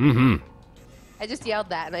 Mm-hmm. I just yelled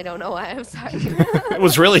that, and I don't know why. I'm sorry. It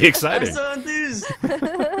was really exciting. I'm so enthused.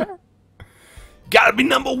 Gotta be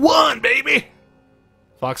 #1, baby!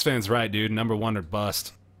 Foxfan's right, dude. #1 or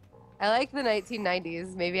bust. I like the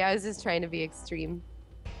 1990s. Maybe I was just trying to be extreme.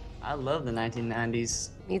 I love the 1990s.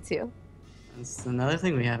 Me too. That's another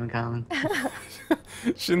thing we have in common.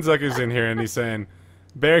 Shinzuku's in here and he's saying,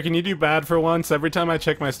 Baer, can you do bad for once? Every time I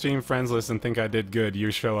check my Steam friends list and think I did good,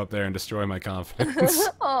 you show up there and destroy my confidence.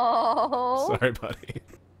 Oh. Sorry, buddy.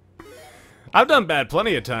 I've done bad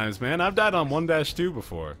plenty of times, man. I've died on 1-2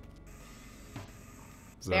 before.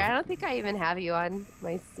 So, Baer, I don't think I even have you on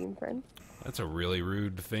my Steam friends. that's a really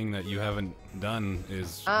rude thing that you haven't done.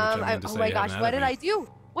 Is Oh my gosh, what did I do?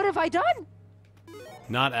 What have I done?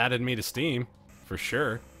 Not added me to Steam, for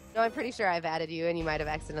sure. No, I'm pretty sure I've added you, and you might have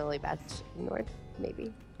accidentally ignored.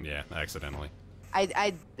 Maybe. Yeah, accidentally.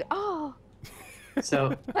 Oh.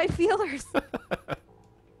 So My feelers.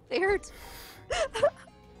 They hurt.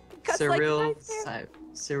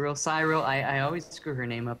 Zer0, I always screw her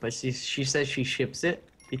name up, but she says she ships it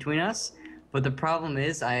between us. But the problem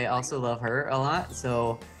is, I also love her a lot.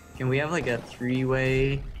 So can we have like a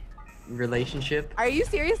 3-way relationship? Are you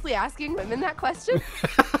seriously asking women that question?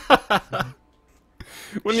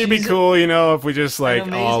 Wouldn't it be cool, you know, if we just like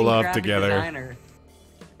An all amazing love graphic together? designer,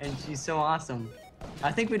 and she's so awesome.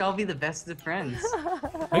 I think we'd all be the best of friends.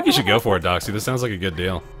 I think you should go for it, Doxy. This sounds like a good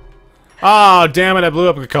deal. Oh, damn it! I blew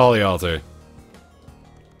up a Kali altar.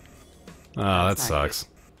 Oh, that sucks.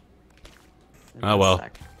 Oh well.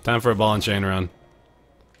 Time for a ball and chain run.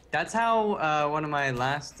 That's how one of my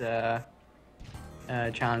last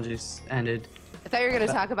challenges ended. I thought you were going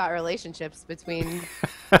to talk about relationships between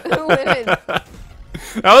women.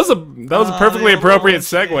 That was a perfectly appropriate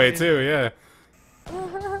segue too. Yeah.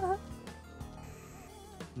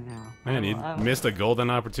 Man, you missed a golden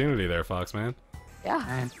opportunity there, Foxman.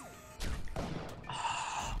 Yeah.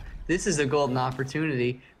 This is a golden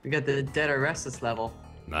opportunity. We got the Dead or Restless level.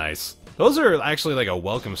 Nice. Those are actually like a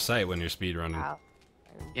welcome sight when you're speedrunning. Wow.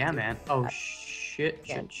 Yeah, man. Oh, shit.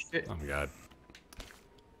 Oh my god.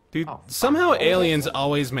 Dude, somehow aliens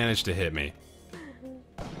always manage to hit me.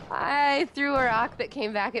 I threw a rock that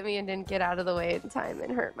came back at me and didn't get out of the way in time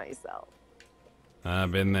and hurt myself.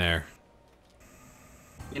 I've been there.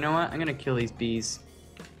 You know what? I'm gonna kill these bees.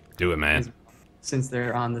 Do it, man. Since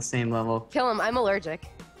they're on the same level. Kill them. I'm allergic.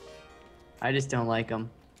 I just don't like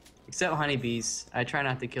them. Except honeybees. I try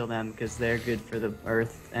not to kill them because they're good for the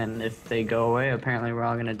earth, and if they go away, apparently we're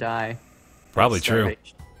all gonna die. Probably true.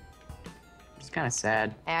 It's kind of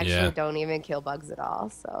sad. I actually don't even kill bugs at all,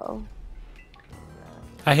 so...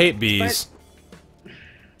 I hate bees. But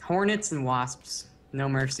hornets and wasps. No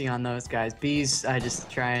mercy on those guys. Bees, I just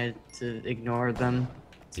try to ignore them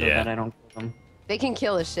so that I don't kill them. They can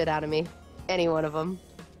kill the shit out of me. Any one of them.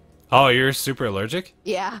 Oh, you're super allergic?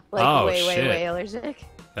 Yeah, like way allergic.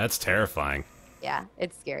 That's terrifying. Yeah,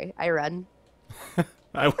 it's scary. I run.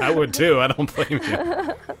 I would too. I don't blame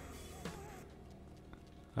you.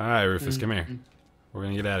 Alright, Rufus, come here. We're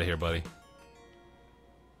gonna get out of here, buddy.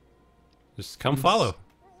 Just come follow.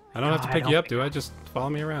 I don't have to pick you up, do I? Just follow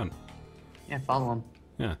me around. Yeah, follow him.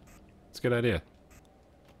 Yeah, it's a good idea.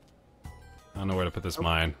 I don't know where to put this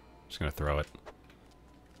mine. I'm just gonna throw it.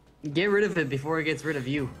 Get rid of it before it gets rid of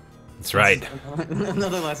you. That's right.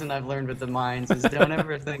 Another lesson I've learned with the mines is don't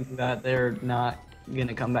ever think that they're not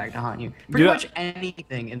gonna come back to haunt you. Pretty much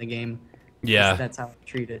anything in the game. Yeah. That's how I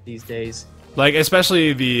treat it these days. Like,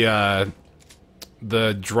 especially the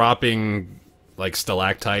dropping, like,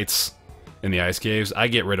 stalactites in the ice caves. I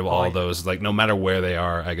get rid of all those. Like, no matter where they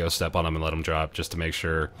are, I go step on them and let them drop just to make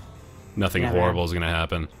sure nothing horrible is gonna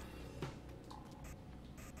happen.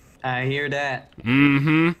 I hear that.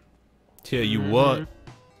 Mm-hmm. Tell you what.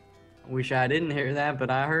 Wish I didn't hear that, but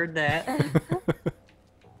I heard that.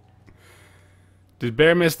 Did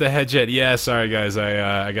Baer miss the head jet? Yeah, sorry guys.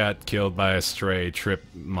 I got killed by a stray trip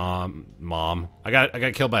mom. I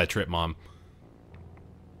got killed by a trip mom.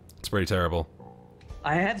 It's pretty terrible.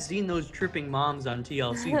 I have seen those tripping moms on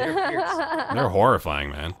TLC. They're fierce. They're horrifying,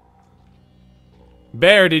 man.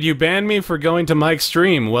 Baer, did you ban me for going to Mike's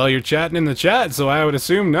stream? Well, you're chatting in the chat, so I would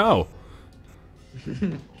assume no.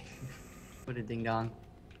 What a ding dong.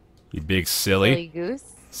 You big silly. Silly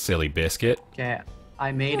goose. Silly biscuit. Okay,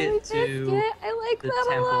 I made it to I like the that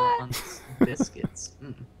temple a lot. on biscuits.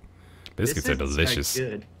 Biscuits are delicious.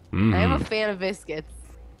 Good. I am a fan of biscuits.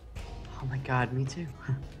 Oh my god, me too.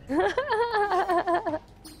 I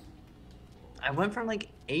went from like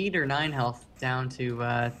 8 or 9 health down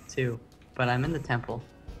to 2, but I'm in the temple.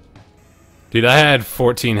 Dude, I had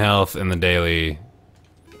 14 health in the daily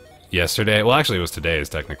yesterday. Well, actually, it was today's,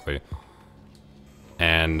 technically.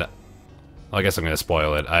 And, well, I guess I'm going to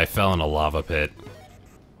spoil it. I fell in a lava pit.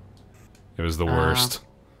 It was the worst.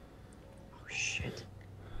 Oh, shit.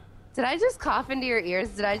 Did I just cough into your ears?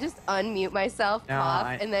 Did I just unmute myself,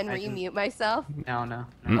 cough, and then remute myself? No.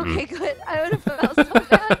 Okay, good. I would have felt so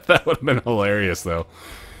bad. That would have been hilarious, though.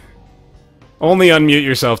 Only unmute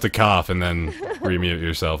yourself to cough and then remute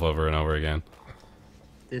yourself over and over again.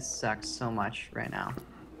 This sucks so much right now.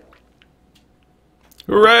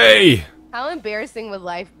 Hooray! How embarrassing would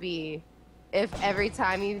life be if every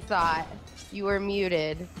time you thought you were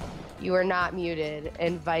muted, you were not muted,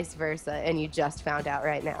 and vice versa, and you just found out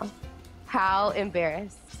right now? How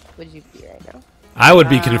embarrassed would you be right now? I would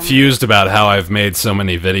be confused about how I've made so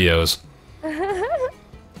many videos.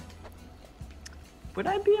 Would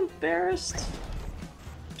I be embarrassed?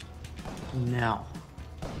 No.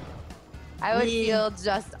 I would feel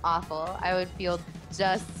just awful. I would feel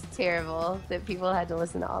just terrible that people had to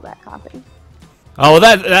listen to all that coughing. Oh, well,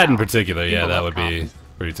 that in particular, yeah, that would be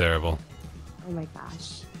pretty terrible. Oh my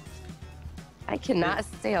gosh. I cannot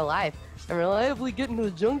stay alive. I'm reliably getting to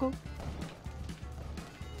the jungle.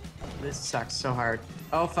 This sucks so hard.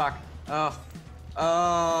 Oh, fuck. Oh.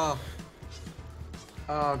 Oh.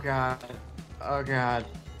 Oh, God. Oh, God.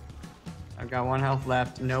 I've got 1 health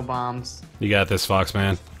left. No bombs. You got this,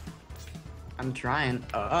 Foxman. I'm trying.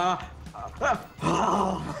 Oh,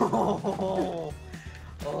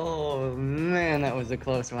 man, that was a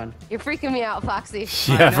close one. You're freaking me out, Foxy.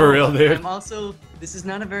 Yeah, for real, dude. I'm also... This is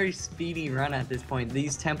not a very speedy run at this point.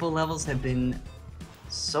 These tempo levels have been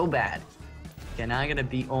so bad. Okay, now I gotta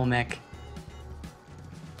beat Olmec.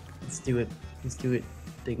 Let's do it. Let's do it,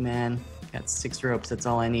 big man. Got 6 ropes. That's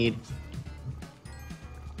all I need.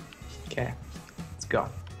 Okay, let's go.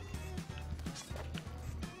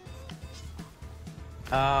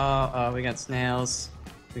 Oh, we got snails.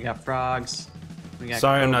 We got frogs. We got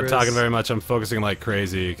Sorry, cobras. I'm not talking very much. I'm focusing like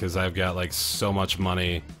crazy because I've got like so much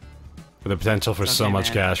money with the potential for so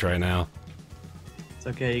much cash right now. It's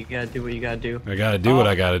okay. You gotta do what you gotta do. I gotta do what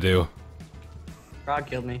I gotta do. Frog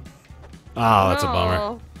killed me. Oh, that's a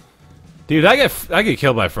bummer. Dude, I get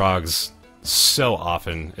killed by frogs so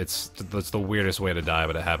often. It's the weirdest way to die,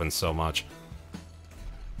 but it happens so much.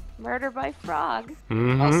 Murder by frog.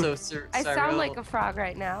 Mm-hmm. Also, I sound like a frog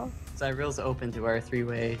right now. Cyril's open to our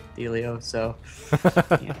 3-way dealio, so...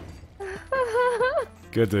 Yeah.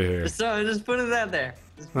 Good to hear. So, just put it out there.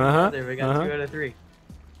 Just put it out there. We got 2 out of 3.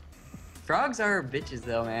 Frogs are bitches,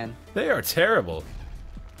 though, man. They are terrible.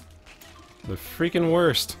 The freaking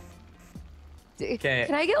worst. Okay.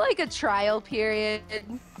 Can I get, like, a trial period?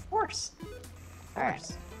 Of course.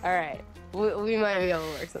 Alright. Alright. We might be able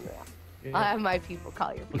to work something out. Yeah. I'll have my people call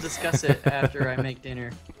your people. We'll discuss it after I make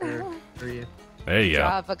dinner for you. There you go.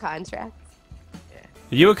 Draw up a contract. Yeah.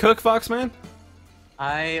 Are you a cook, Foxman?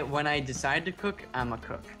 When I decide to cook, I'm a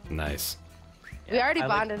cook. Nice. We already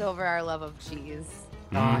bonded over our love of cheese.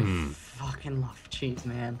 Oh, I fucking love cheese,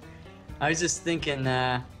 man. I was just thinking,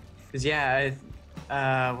 cause yeah,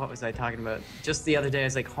 what was I talking about? Just the other day, I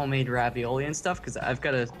was like homemade ravioli and stuff, cause I've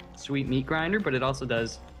got a sweet meat grinder, but it also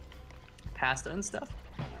does pasta and stuff.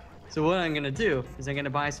 So what I'm gonna do is I'm gonna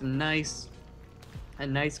buy a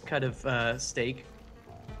nice cut of steak,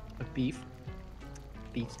 of beef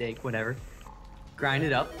steak, whatever. Grind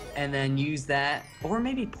it up, and then use that, or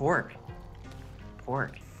maybe pork.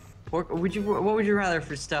 Pork. What would you rather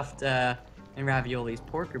for stuffed and raviolis,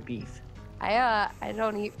 pork or beef? I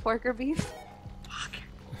don't eat pork or beef.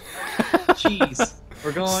 Fuck. Cheese.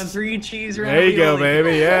 We're going 3 cheese ravioli. There you go,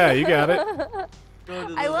 baby. Yeah, you got it.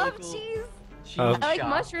 I love cheese. I like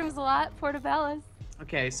mushrooms a lot, portobello's.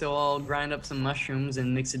 Okay, so I'll grind up some mushrooms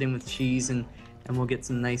and mix it in with cheese, and we'll get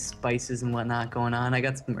some nice spices and whatnot going on. I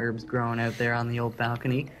got some herbs growing out there on the old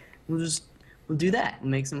balcony. We'll do that.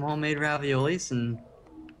 We'll make some homemade raviolis, and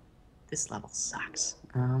this level sucks.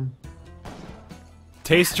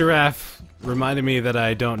 Taste Giraffe reminded me that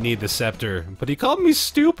I don't need the scepter, but he called me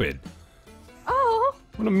stupid. Oh.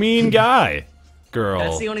 What a mean guy. Girl.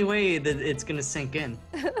 That's the only way that it's gonna sink in.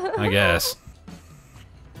 I guess.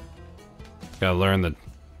 Gotta learn the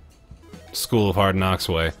School of Hard Knocks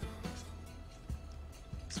way.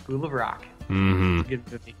 School of Rock. Mm-hmm.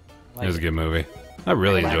 Good movie. It was a good movie. I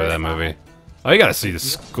really enjoyed that movie. Oh, you gotta see the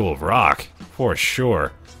School of Rock, for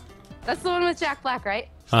sure. That's the one with Jack Black, right?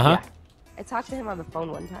 Uh-huh. Yeah. I talked to him on the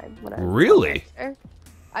phone one time. When Really?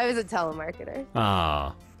 I was a telemarketer.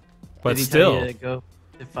 Ah. But Did he still. tell you to go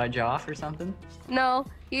to fudge off or something? No,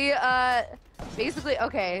 he basically,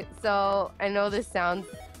 okay, so I know this sounds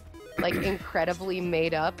like incredibly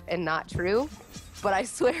made up and not true, but I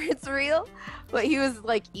swear it's real. But he was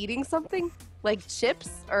like eating something, like chips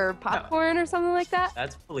or popcorn or something like that.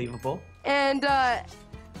 That's believable. And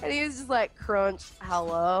he was just like, crunch,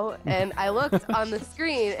 hello. And I looked on the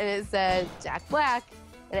screen and it said Jack Black,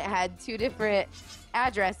 and it had 2 different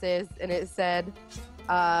addresses, and it said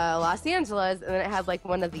Los Angeles, and then it had like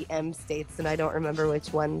one of the M states, and I don't remember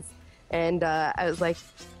which ones. And I was like,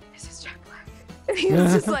 this is Jack Black. And he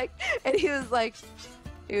was just like,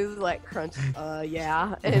 crunch,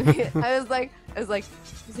 yeah. And I was like,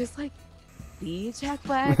 is this like the Jack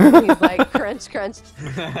Black? And he's like, crunch, crunch.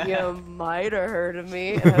 You might have heard of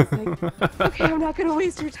me. And I was like, okay, I'm not gonna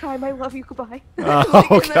waste your time. I love you. Goodbye.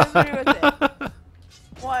 Oh, God.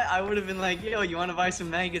 What? I would have been like, yo, you want to buy some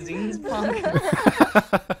magazines, punk?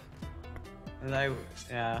 And I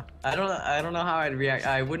don't know how I'd react.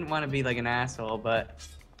 I wouldn't want to be like an asshole, but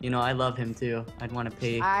you know, I love him too. I'd want to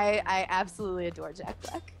pay. I absolutely adore Jack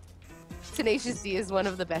Black. Tenacious D is one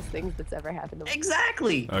of the best things that's ever happened to me.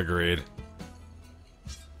 Exactly. Agreed.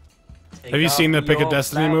 Have you seen the Pick of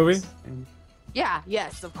Destiny movie? Yeah,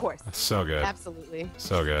 yes, of course. So good. Absolutely.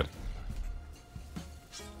 So good.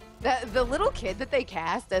 The little kid that they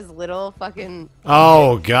cast as little fucking...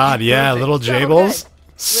 Oh, God, yeah, little Jables.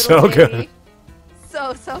 So good.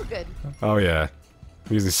 So good. Oh, yeah.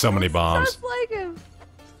 Using so many bombs. Just like him.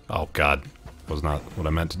 Oh, God. That was not what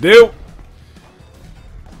I meant to do.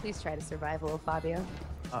 Please try to survive, little Fabio.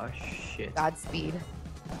 Oh, shit. Godspeed.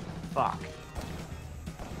 Fuck.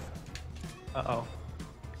 Uh-oh.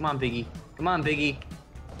 Come on, Biggie. Come on, Biggie.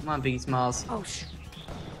 Come on, Biggie Smalls. Oh, shit.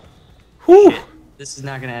 Whew. Shit. This is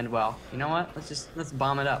not gonna end well. You know what? Let's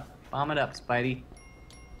bomb it up. Bomb it up, Spidey.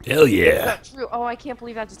 Hell yeah. That's true. Oh, I can't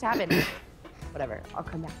believe that just happened. Whatever. I'll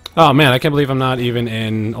come back. Oh, man, I can't believe I'm not even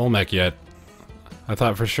in Olmec yet. I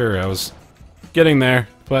thought for sure I was getting there,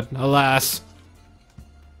 but alas.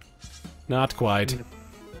 Not quite. I'm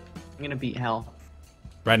gonna beat hell.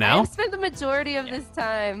 Right now? I've spent the majority of this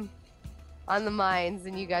time on the mines,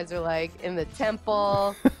 and you guys are like in the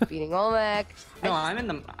temple, beating Olmec. No, I'm in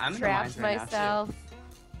the mines right myself. now, too.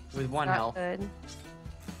 With one health. Good.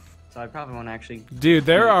 So I probably won't actually... Dude,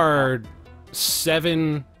 there are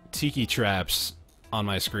 7 tiki traps on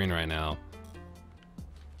my screen right now.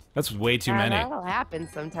 That's way too many. That'll happen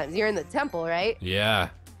sometimes. You're in the temple, right? Yeah.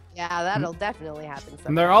 Yeah, that'll definitely happen sometimes.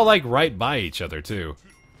 And they're all like right by each other too.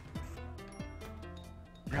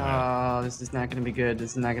 Oh, this is not gonna be good.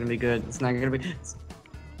 This is not gonna be good. It's not gonna be...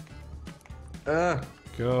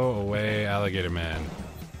 Go away, alligator man.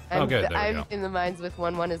 Oh, good. There we go. I'm in the mines with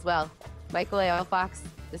 1-1 as well. Michael A. Fox.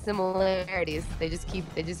 The similarities, they just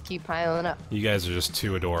keep piling up. You guys are just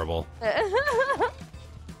too adorable.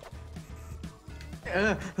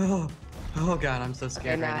 Oh God, I'm so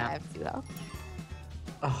scared right now. I have 2 health.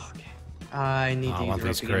 Oh, okay. I need to use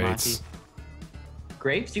these grapes.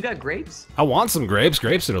 Grapes? You got grapes? I want some grapes.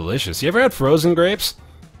 Grapes are delicious. You ever had frozen grapes?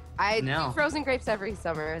 I do frozen grapes every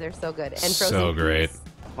summer. They're so good. And frozen so great. peas.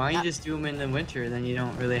 Why don't you just do them in the winter? Then you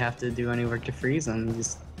don't really have to do any work to freeze them. You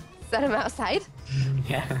just set them outside.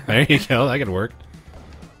 Yeah. There you go. That could work.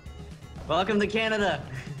 Welcome to Canada.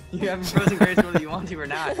 You have frozen grapes whether you want to or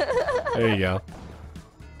not. There you go.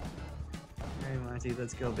 Alright, Monty,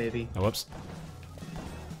 let's go, baby. Oh, whoops.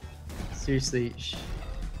 Seriously,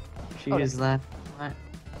 she just left. What?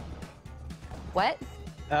 What?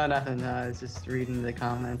 Oh, nothing. I was just reading the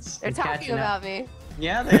comments. They're talking about me.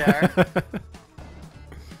 Yeah, they are.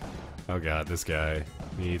 Oh God, this guy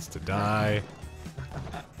needs to die.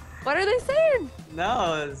 What are they saying?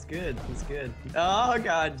 No, it's good. It's good. Oh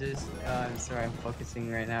God, I'm sorry. I'm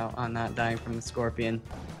focusing right now on not dying from the scorpion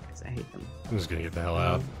because I hate them. I'm just gonna get the hell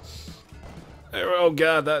out. Oh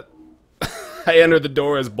God, that I entered the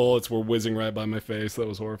door as bullets were whizzing right by my face. That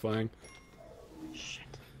was horrifying. Shit.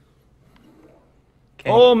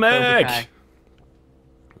 Okay, Olmec!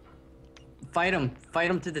 Fight him.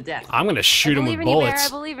 Fight him to the death. I'm gonna shoot him with bullets. I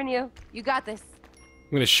believe in you. You got this.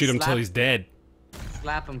 I'm gonna shoot him till he's dead.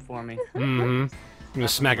 Slap him for me. I'm gonna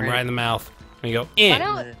smack him right in the mouth. And you go, eh.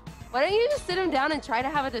 Why don't you just sit him down and try to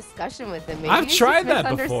have a discussion with him? Maybe I've tried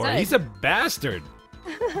that before. He's a bastard.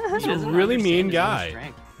 He's a really mean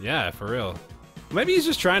guy. Yeah, for real. Maybe he's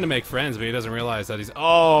just trying to make friends, but he doesn't realize that he's...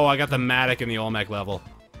 Oh, I got the Matic in the Olmec level.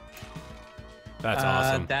 That's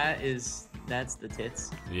awesome. That's the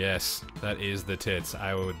tits. Yes, that is the tits.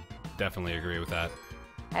 I would definitely agree with that.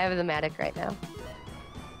 I have the Matic right now.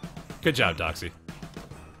 Good job, Doxy.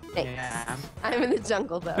 Thanks. Yeah. I'm in the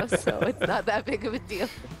jungle though, so it's not that big of a deal.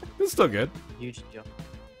 It's still good. Huge deal.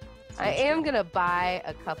 I am gonna buy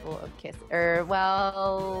a couple of kisses.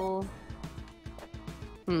 Well...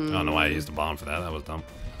 I don't know why I used a bomb for that. That was dumb.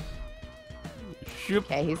 Shoop.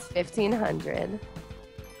 Okay, he's 1,500.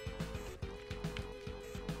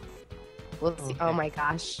 We'll see. Okay. Oh my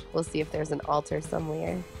gosh. We'll see if there's an altar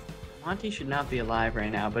somewhere. Monty should not be alive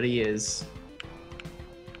right now, but he is.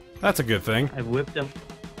 That's a good thing. I've whipped him.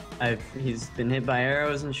 He's been hit by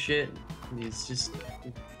arrows and shit. He's just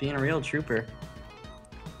being a real trooper.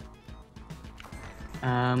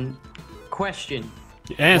 Question.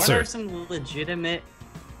 Answer. What are some legitimate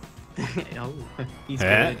Oh, he's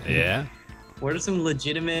good. Yeah. What are some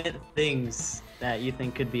legitimate things that you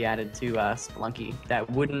think could be added to Spelunky that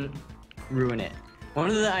wouldn't ruin it? One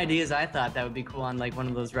of the ideas I thought that would be cool on like one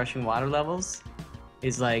of those rushing water levels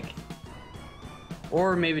is like,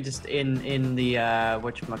 or maybe just in the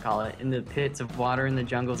whatchamacallit, in the pits of water in the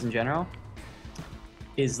jungles in general,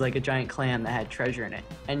 is like a giant clam that had treasure in it.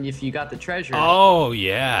 And if you got the treasure, oh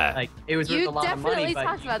yeah, like it was worth a lot of money. You definitely but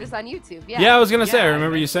talked about this on YouTube. Yeah. Yeah, I was gonna say, I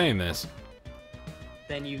remember you saying this.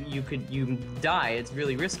 Then you die. It's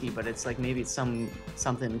really risky, but it's like maybe it's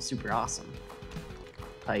something super awesome.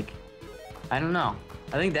 Like, I don't know.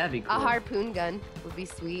 I think that'd be cool. A harpoon gun would be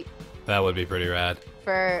sweet. That would be pretty rad.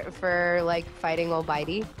 For like fighting old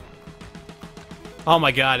Bitey. Oh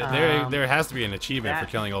my god, there has to be an achievement for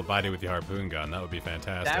killing old Bitey with the harpoon gun. That would be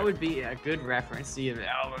fantastic. That would be a good reference. See,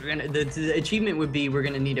 the achievement would be we're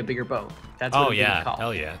gonna need a bigger boat. That's what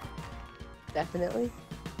hell yeah. Definitely.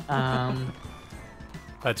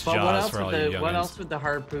 That's but Jaws for all you youngins. What else would the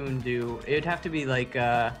harpoon do? It'd have to be like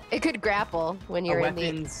it could grapple when you're a in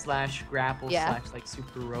weapon slash grapple slash like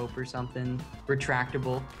super rope or something.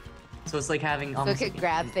 Retractable. So it's like having almost. So it could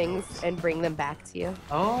grab things and bring them back to you.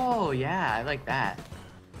 Oh yeah, I like that.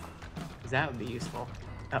 'Cause that would be useful.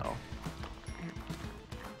 Uh-oh.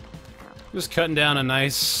 Just cutting down a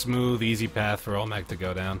nice, smooth, easy path for Olmec to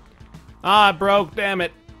go down. Ah, it broke, damn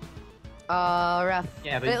it. Oh, rough.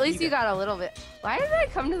 Yeah, but at least you got a little bit. Why did I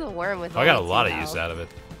come to the worm with I got a lot of use out of it.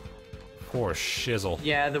 Poor shizzle.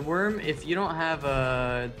 Yeah, the worm, if you don't have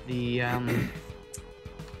the I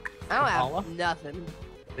don't have nothing.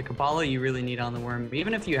 The Kabbalah you really need on the worm.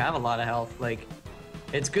 Even if you have a lot of health, like,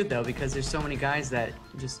 it's good though, because there's so many guys that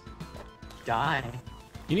just die.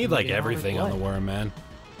 You need like everything on the worm, man.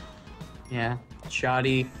 Yeah.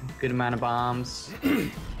 Shoddy, good amount of bombs.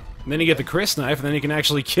 And then you get the Chris knife, and then you can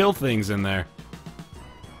actually kill things in there.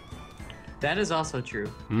 That is also true.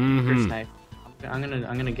 Mm-hmm. Chris knife. I'm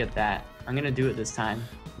gonna get that. I'm gonna do it this time.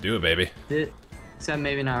 Do it, baby. Except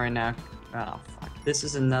maybe not right now. Oh fuck. This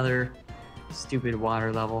is another stupid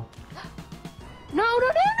water level. No!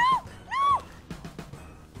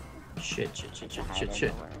 Shit.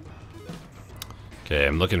 Okay,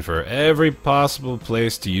 I'm looking for every possible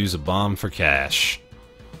place to use a bomb for cash.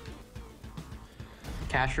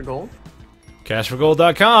 Cash for gold?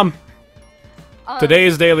 Cashforgold.com.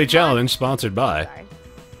 Today's daily challenge sponsored by.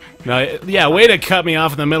 No, yeah, way to cut me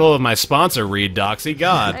off in the middle of my sponsor read, Doxy.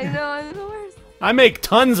 God. I know, I'm the worst. I make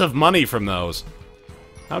tons of money from those.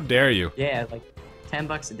 How dare you? Yeah, like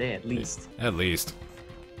 $10 a day at least. At least.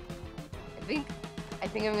 I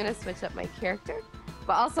think I'm gonna switch up my character.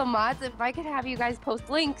 But also, mods, if I could have you guys post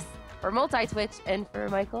links for multi-Twitch and for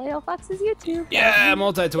Michael A.L. Fox's YouTube. Yeah,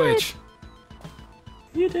 multi-Twitch.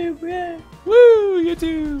 YouTube, yeah. Woo,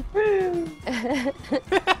 YouTube. Woo.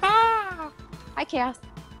 Hi, Chaos.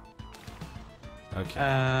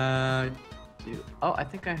 Okay. Dude. Oh, I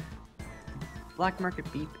think Black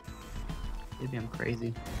market beep. Maybe I'm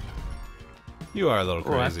crazy. You are a little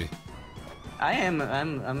crazy. I am.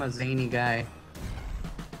 I'm a zany guy.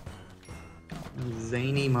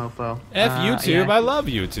 Zany mofo. F YouTube. Yeah. I love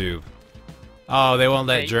YouTube. Oh, they won't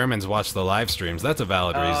let Germans watch the live streams. That's a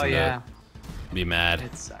valid reason to be mad.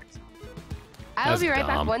 It sucks. I'll be right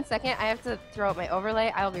back 1 second. I have to throw up my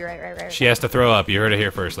overlay. I'll be right. She has to throw up. You heard it here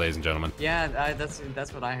first, ladies and gentlemen. Yeah,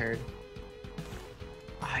 that's what I heard.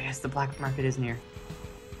 Oh, yes, the black market is near.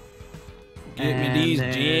 Get me these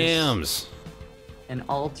gems. An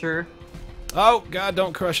altar. Oh, God,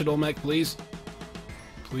 don't crush it, Olmec, please.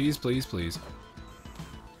 Please, please, please.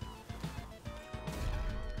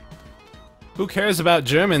 Who cares about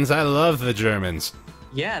Germans? I love the Germans.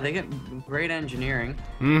 Yeah, they get great engineering.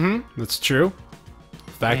 Mm-hmm, that's true.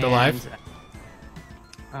 Fact of life.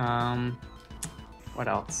 What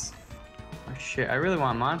else? Oh shit, I really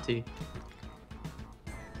want Monty.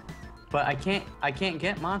 But I can't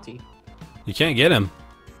get Monty. You can't get him.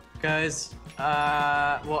 Because,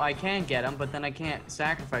 well, I can get him, but then I can't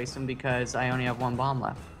sacrifice him because I only have one bomb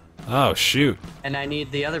left. Oh, shoot. And I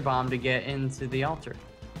need the other bomb to get into the altar.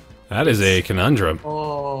 That is a conundrum.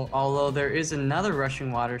 Oh, although there is another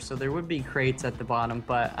rushing water, so there would be crates at the bottom,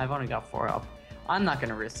 but I've only got 4 up. I'm not going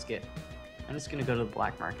to risk it. I'm just going to go to the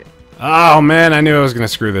black market. Oh, man, I knew I was going to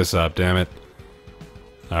screw this up, damn it.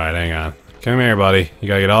 Alright, hang on. Come here, buddy. You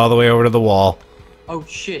got to get all the way over to the wall. Oh,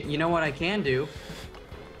 shit. You know what I can do?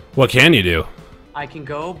 What can you do? I can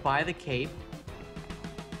go by the cape,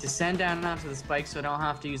 descend down onto the spike so I don't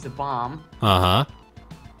have to use the bomb. Uh-huh.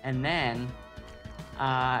 And then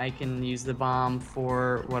I can use the bomb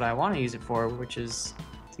for what I want to use it for, which is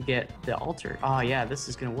to get the altar. Oh, yeah, this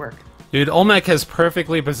is going to work. Dude, Olmec has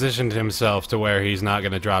perfectly positioned himself to where he's not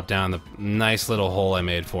going to drop down the nice little hole I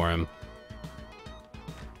made for him.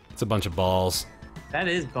 It's a bunch of balls. That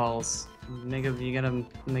is balls. You gotta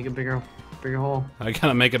make a bigger hole. I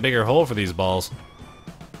gotta make a bigger hole for these balls.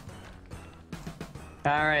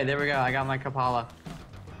 Alright, there we go. I got my Kapala.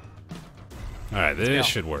 Alright, this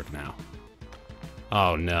should work now.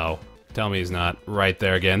 Oh no. Tell me he's not right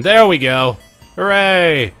there again. There we go!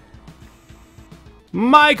 Hooray!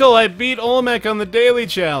 Michael, I beat Olmec on the daily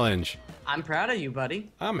challenge! I'm proud of you, buddy.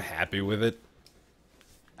 I'm happy with it.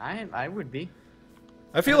 I would be.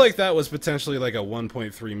 I feel like that was potentially like a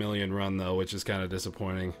 1.3 million run, though, which is kind of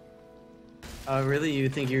disappointing. Oh, really? You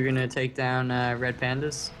think you're gonna take down Red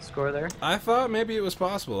Panda's score there? I thought maybe it was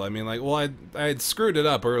possible. I mean, like, well, I had screwed it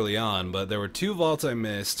up early on, but there were 2 vaults I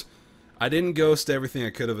missed. I didn't ghost everything I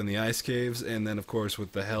could have in the ice caves, and then, of course,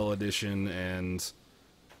 with the Hell Edition and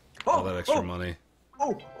all that extra money.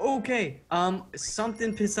 Oh, okay.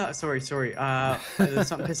 Something pissed off. Sorry. Something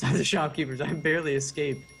pissed off the shopkeepers. I barely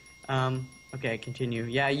escaped. Okay, continue.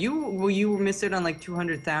 Yeah, you missed out on like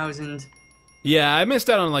 200,000. Yeah, I missed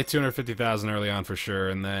out on like 250,000 early on for sure,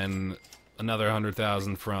 and then another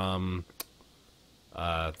 100,000 from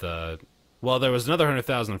well, there was another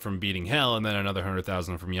 100,000 from beating Hell, and then another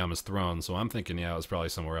 100,000 from Yama's Throne. So I'm thinking, yeah, it was probably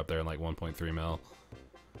somewhere up there in like 1.3 mil.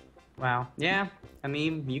 Wow. Yeah. I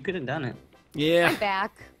mean, you could have done it. Yeah. I'm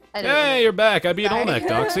back. Hey, you're back. I beat Olmec,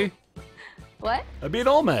 Doxy. What? I beat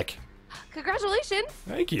Olmec. Congratulations.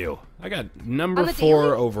 Thank you. I got number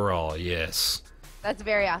 4 overall. Yes. That's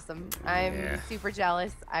very awesome. I'm super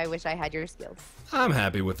jealous. I wish I had your skills. I'm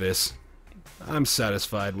happy with this. I'm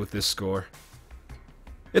satisfied with this score.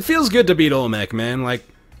 It feels good to beat Olmec, man. Like,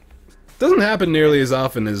 doesn't happen nearly as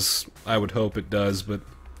often as I would hope it does, but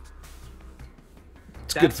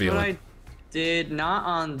it's a good feeling. That's what I did not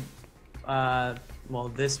on well,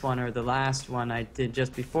 this one or the last one I did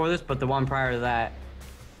just before this, but the one prior to that,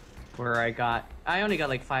 where I only got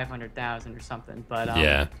like 500,000 or something, but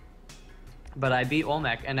yeah. But I beat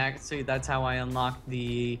Olmec, and actually that's how I unlocked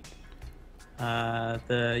you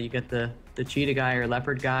get the cheetah guy or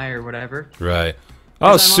leopard guy or whatever. Right.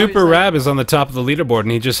 Oh, Super Rab is on the top of the leaderboard, and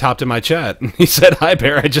he just hopped in my chat. He said, "Hi,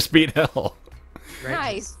 Baer. I just beat Hell." Right.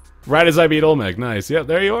 Nice. Right as I beat Olmec. Nice. Yep,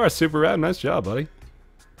 there you are, Super Rab. Nice job, buddy.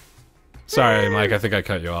 Sorry, Mike. I think I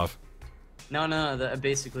cut you off. No.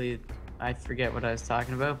 Basically, I forget what I was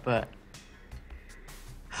talking about, but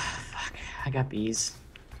fuck, I got bees.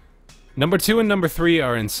 Number 2 and number 3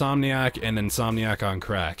 are Insomniac and Insomniac on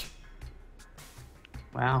crack.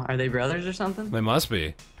 Wow, are they brothers or something? They must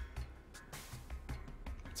be.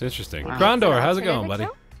 It's interesting. Wow. Grondor, how's it going, buddy?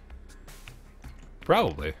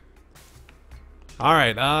 Probably.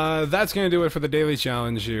 Alright, that's going to do it for the daily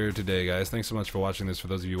challenge here today, guys. Thanks so much for watching this, for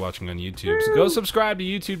those of you watching on YouTube. So go subscribe to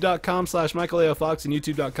youtube.com/MichaelAOFox and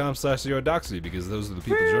youtube.com/Zer0 Doxy, because those are the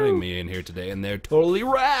people joining me in here today, and they're totally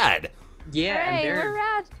rad! Yeah, hey, we're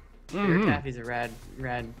rad. BaerTaffy's a rad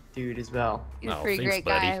dude as well. He's a pretty great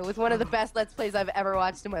guy, with one of the best Let's Plays I've ever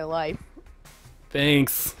watched in my life.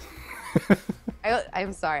 Thanks.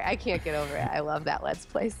 I'm sorry, I can't get over it. I love that Let's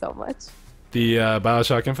Play so much. The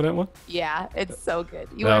Bioshock Infinite one? Yeah, it's so good.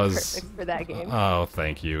 You are perfect for that game. Oh,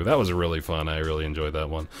 thank you. That was really fun. I really enjoyed that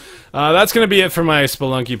one. That's going to be it for my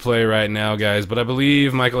Spelunky play right now, guys. But I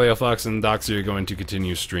believe Michael A. Fox and Doxy are going to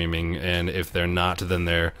continue streaming. And if they're not, then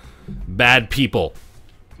they're bad people.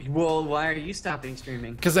 Well, why are you stopping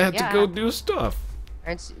streaming? Because I have to go do stuff.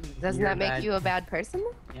 Doesn't that make you a bad person?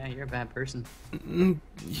 Yeah, you're a bad person.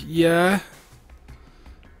 Yeah.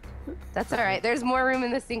 That's alright. There's more room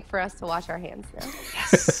in the sink for us to wash our hands now.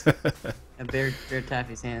 Yes.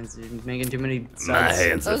 BaerTaffy's hands. You're making too many suds. My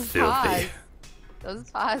hands are filthy. Those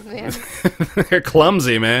paws, man. They're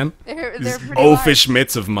clumsy, man. They're These pretty oafish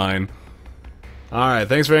mitts of mine. Alright,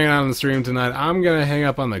 thanks for hanging out on the stream tonight. I'm going to hang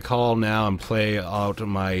up on the call now and play out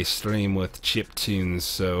my stream with chip tunes.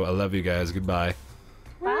 So I love you guys. Goodbye.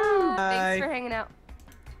 Bye. Thanks for hanging out.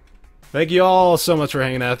 Thank you all so much for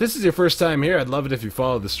hanging out. If this is your first time here, I'd love it if you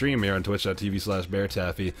follow the stream here on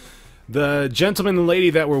twitch.tv/BaerTaffy. The gentleman and lady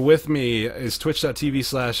that were with me is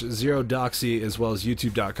twitch.tv/Zer0 Doxy, as well as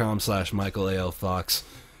youtube.com/MichaelALFox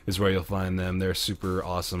is where you'll find them. They're super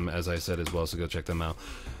awesome, as I said as well, so go check them out.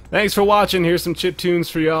 Thanks for watching. Here's some chip tunes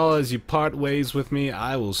for y'all as you part ways with me.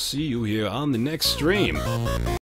 I will see you here on the next stream.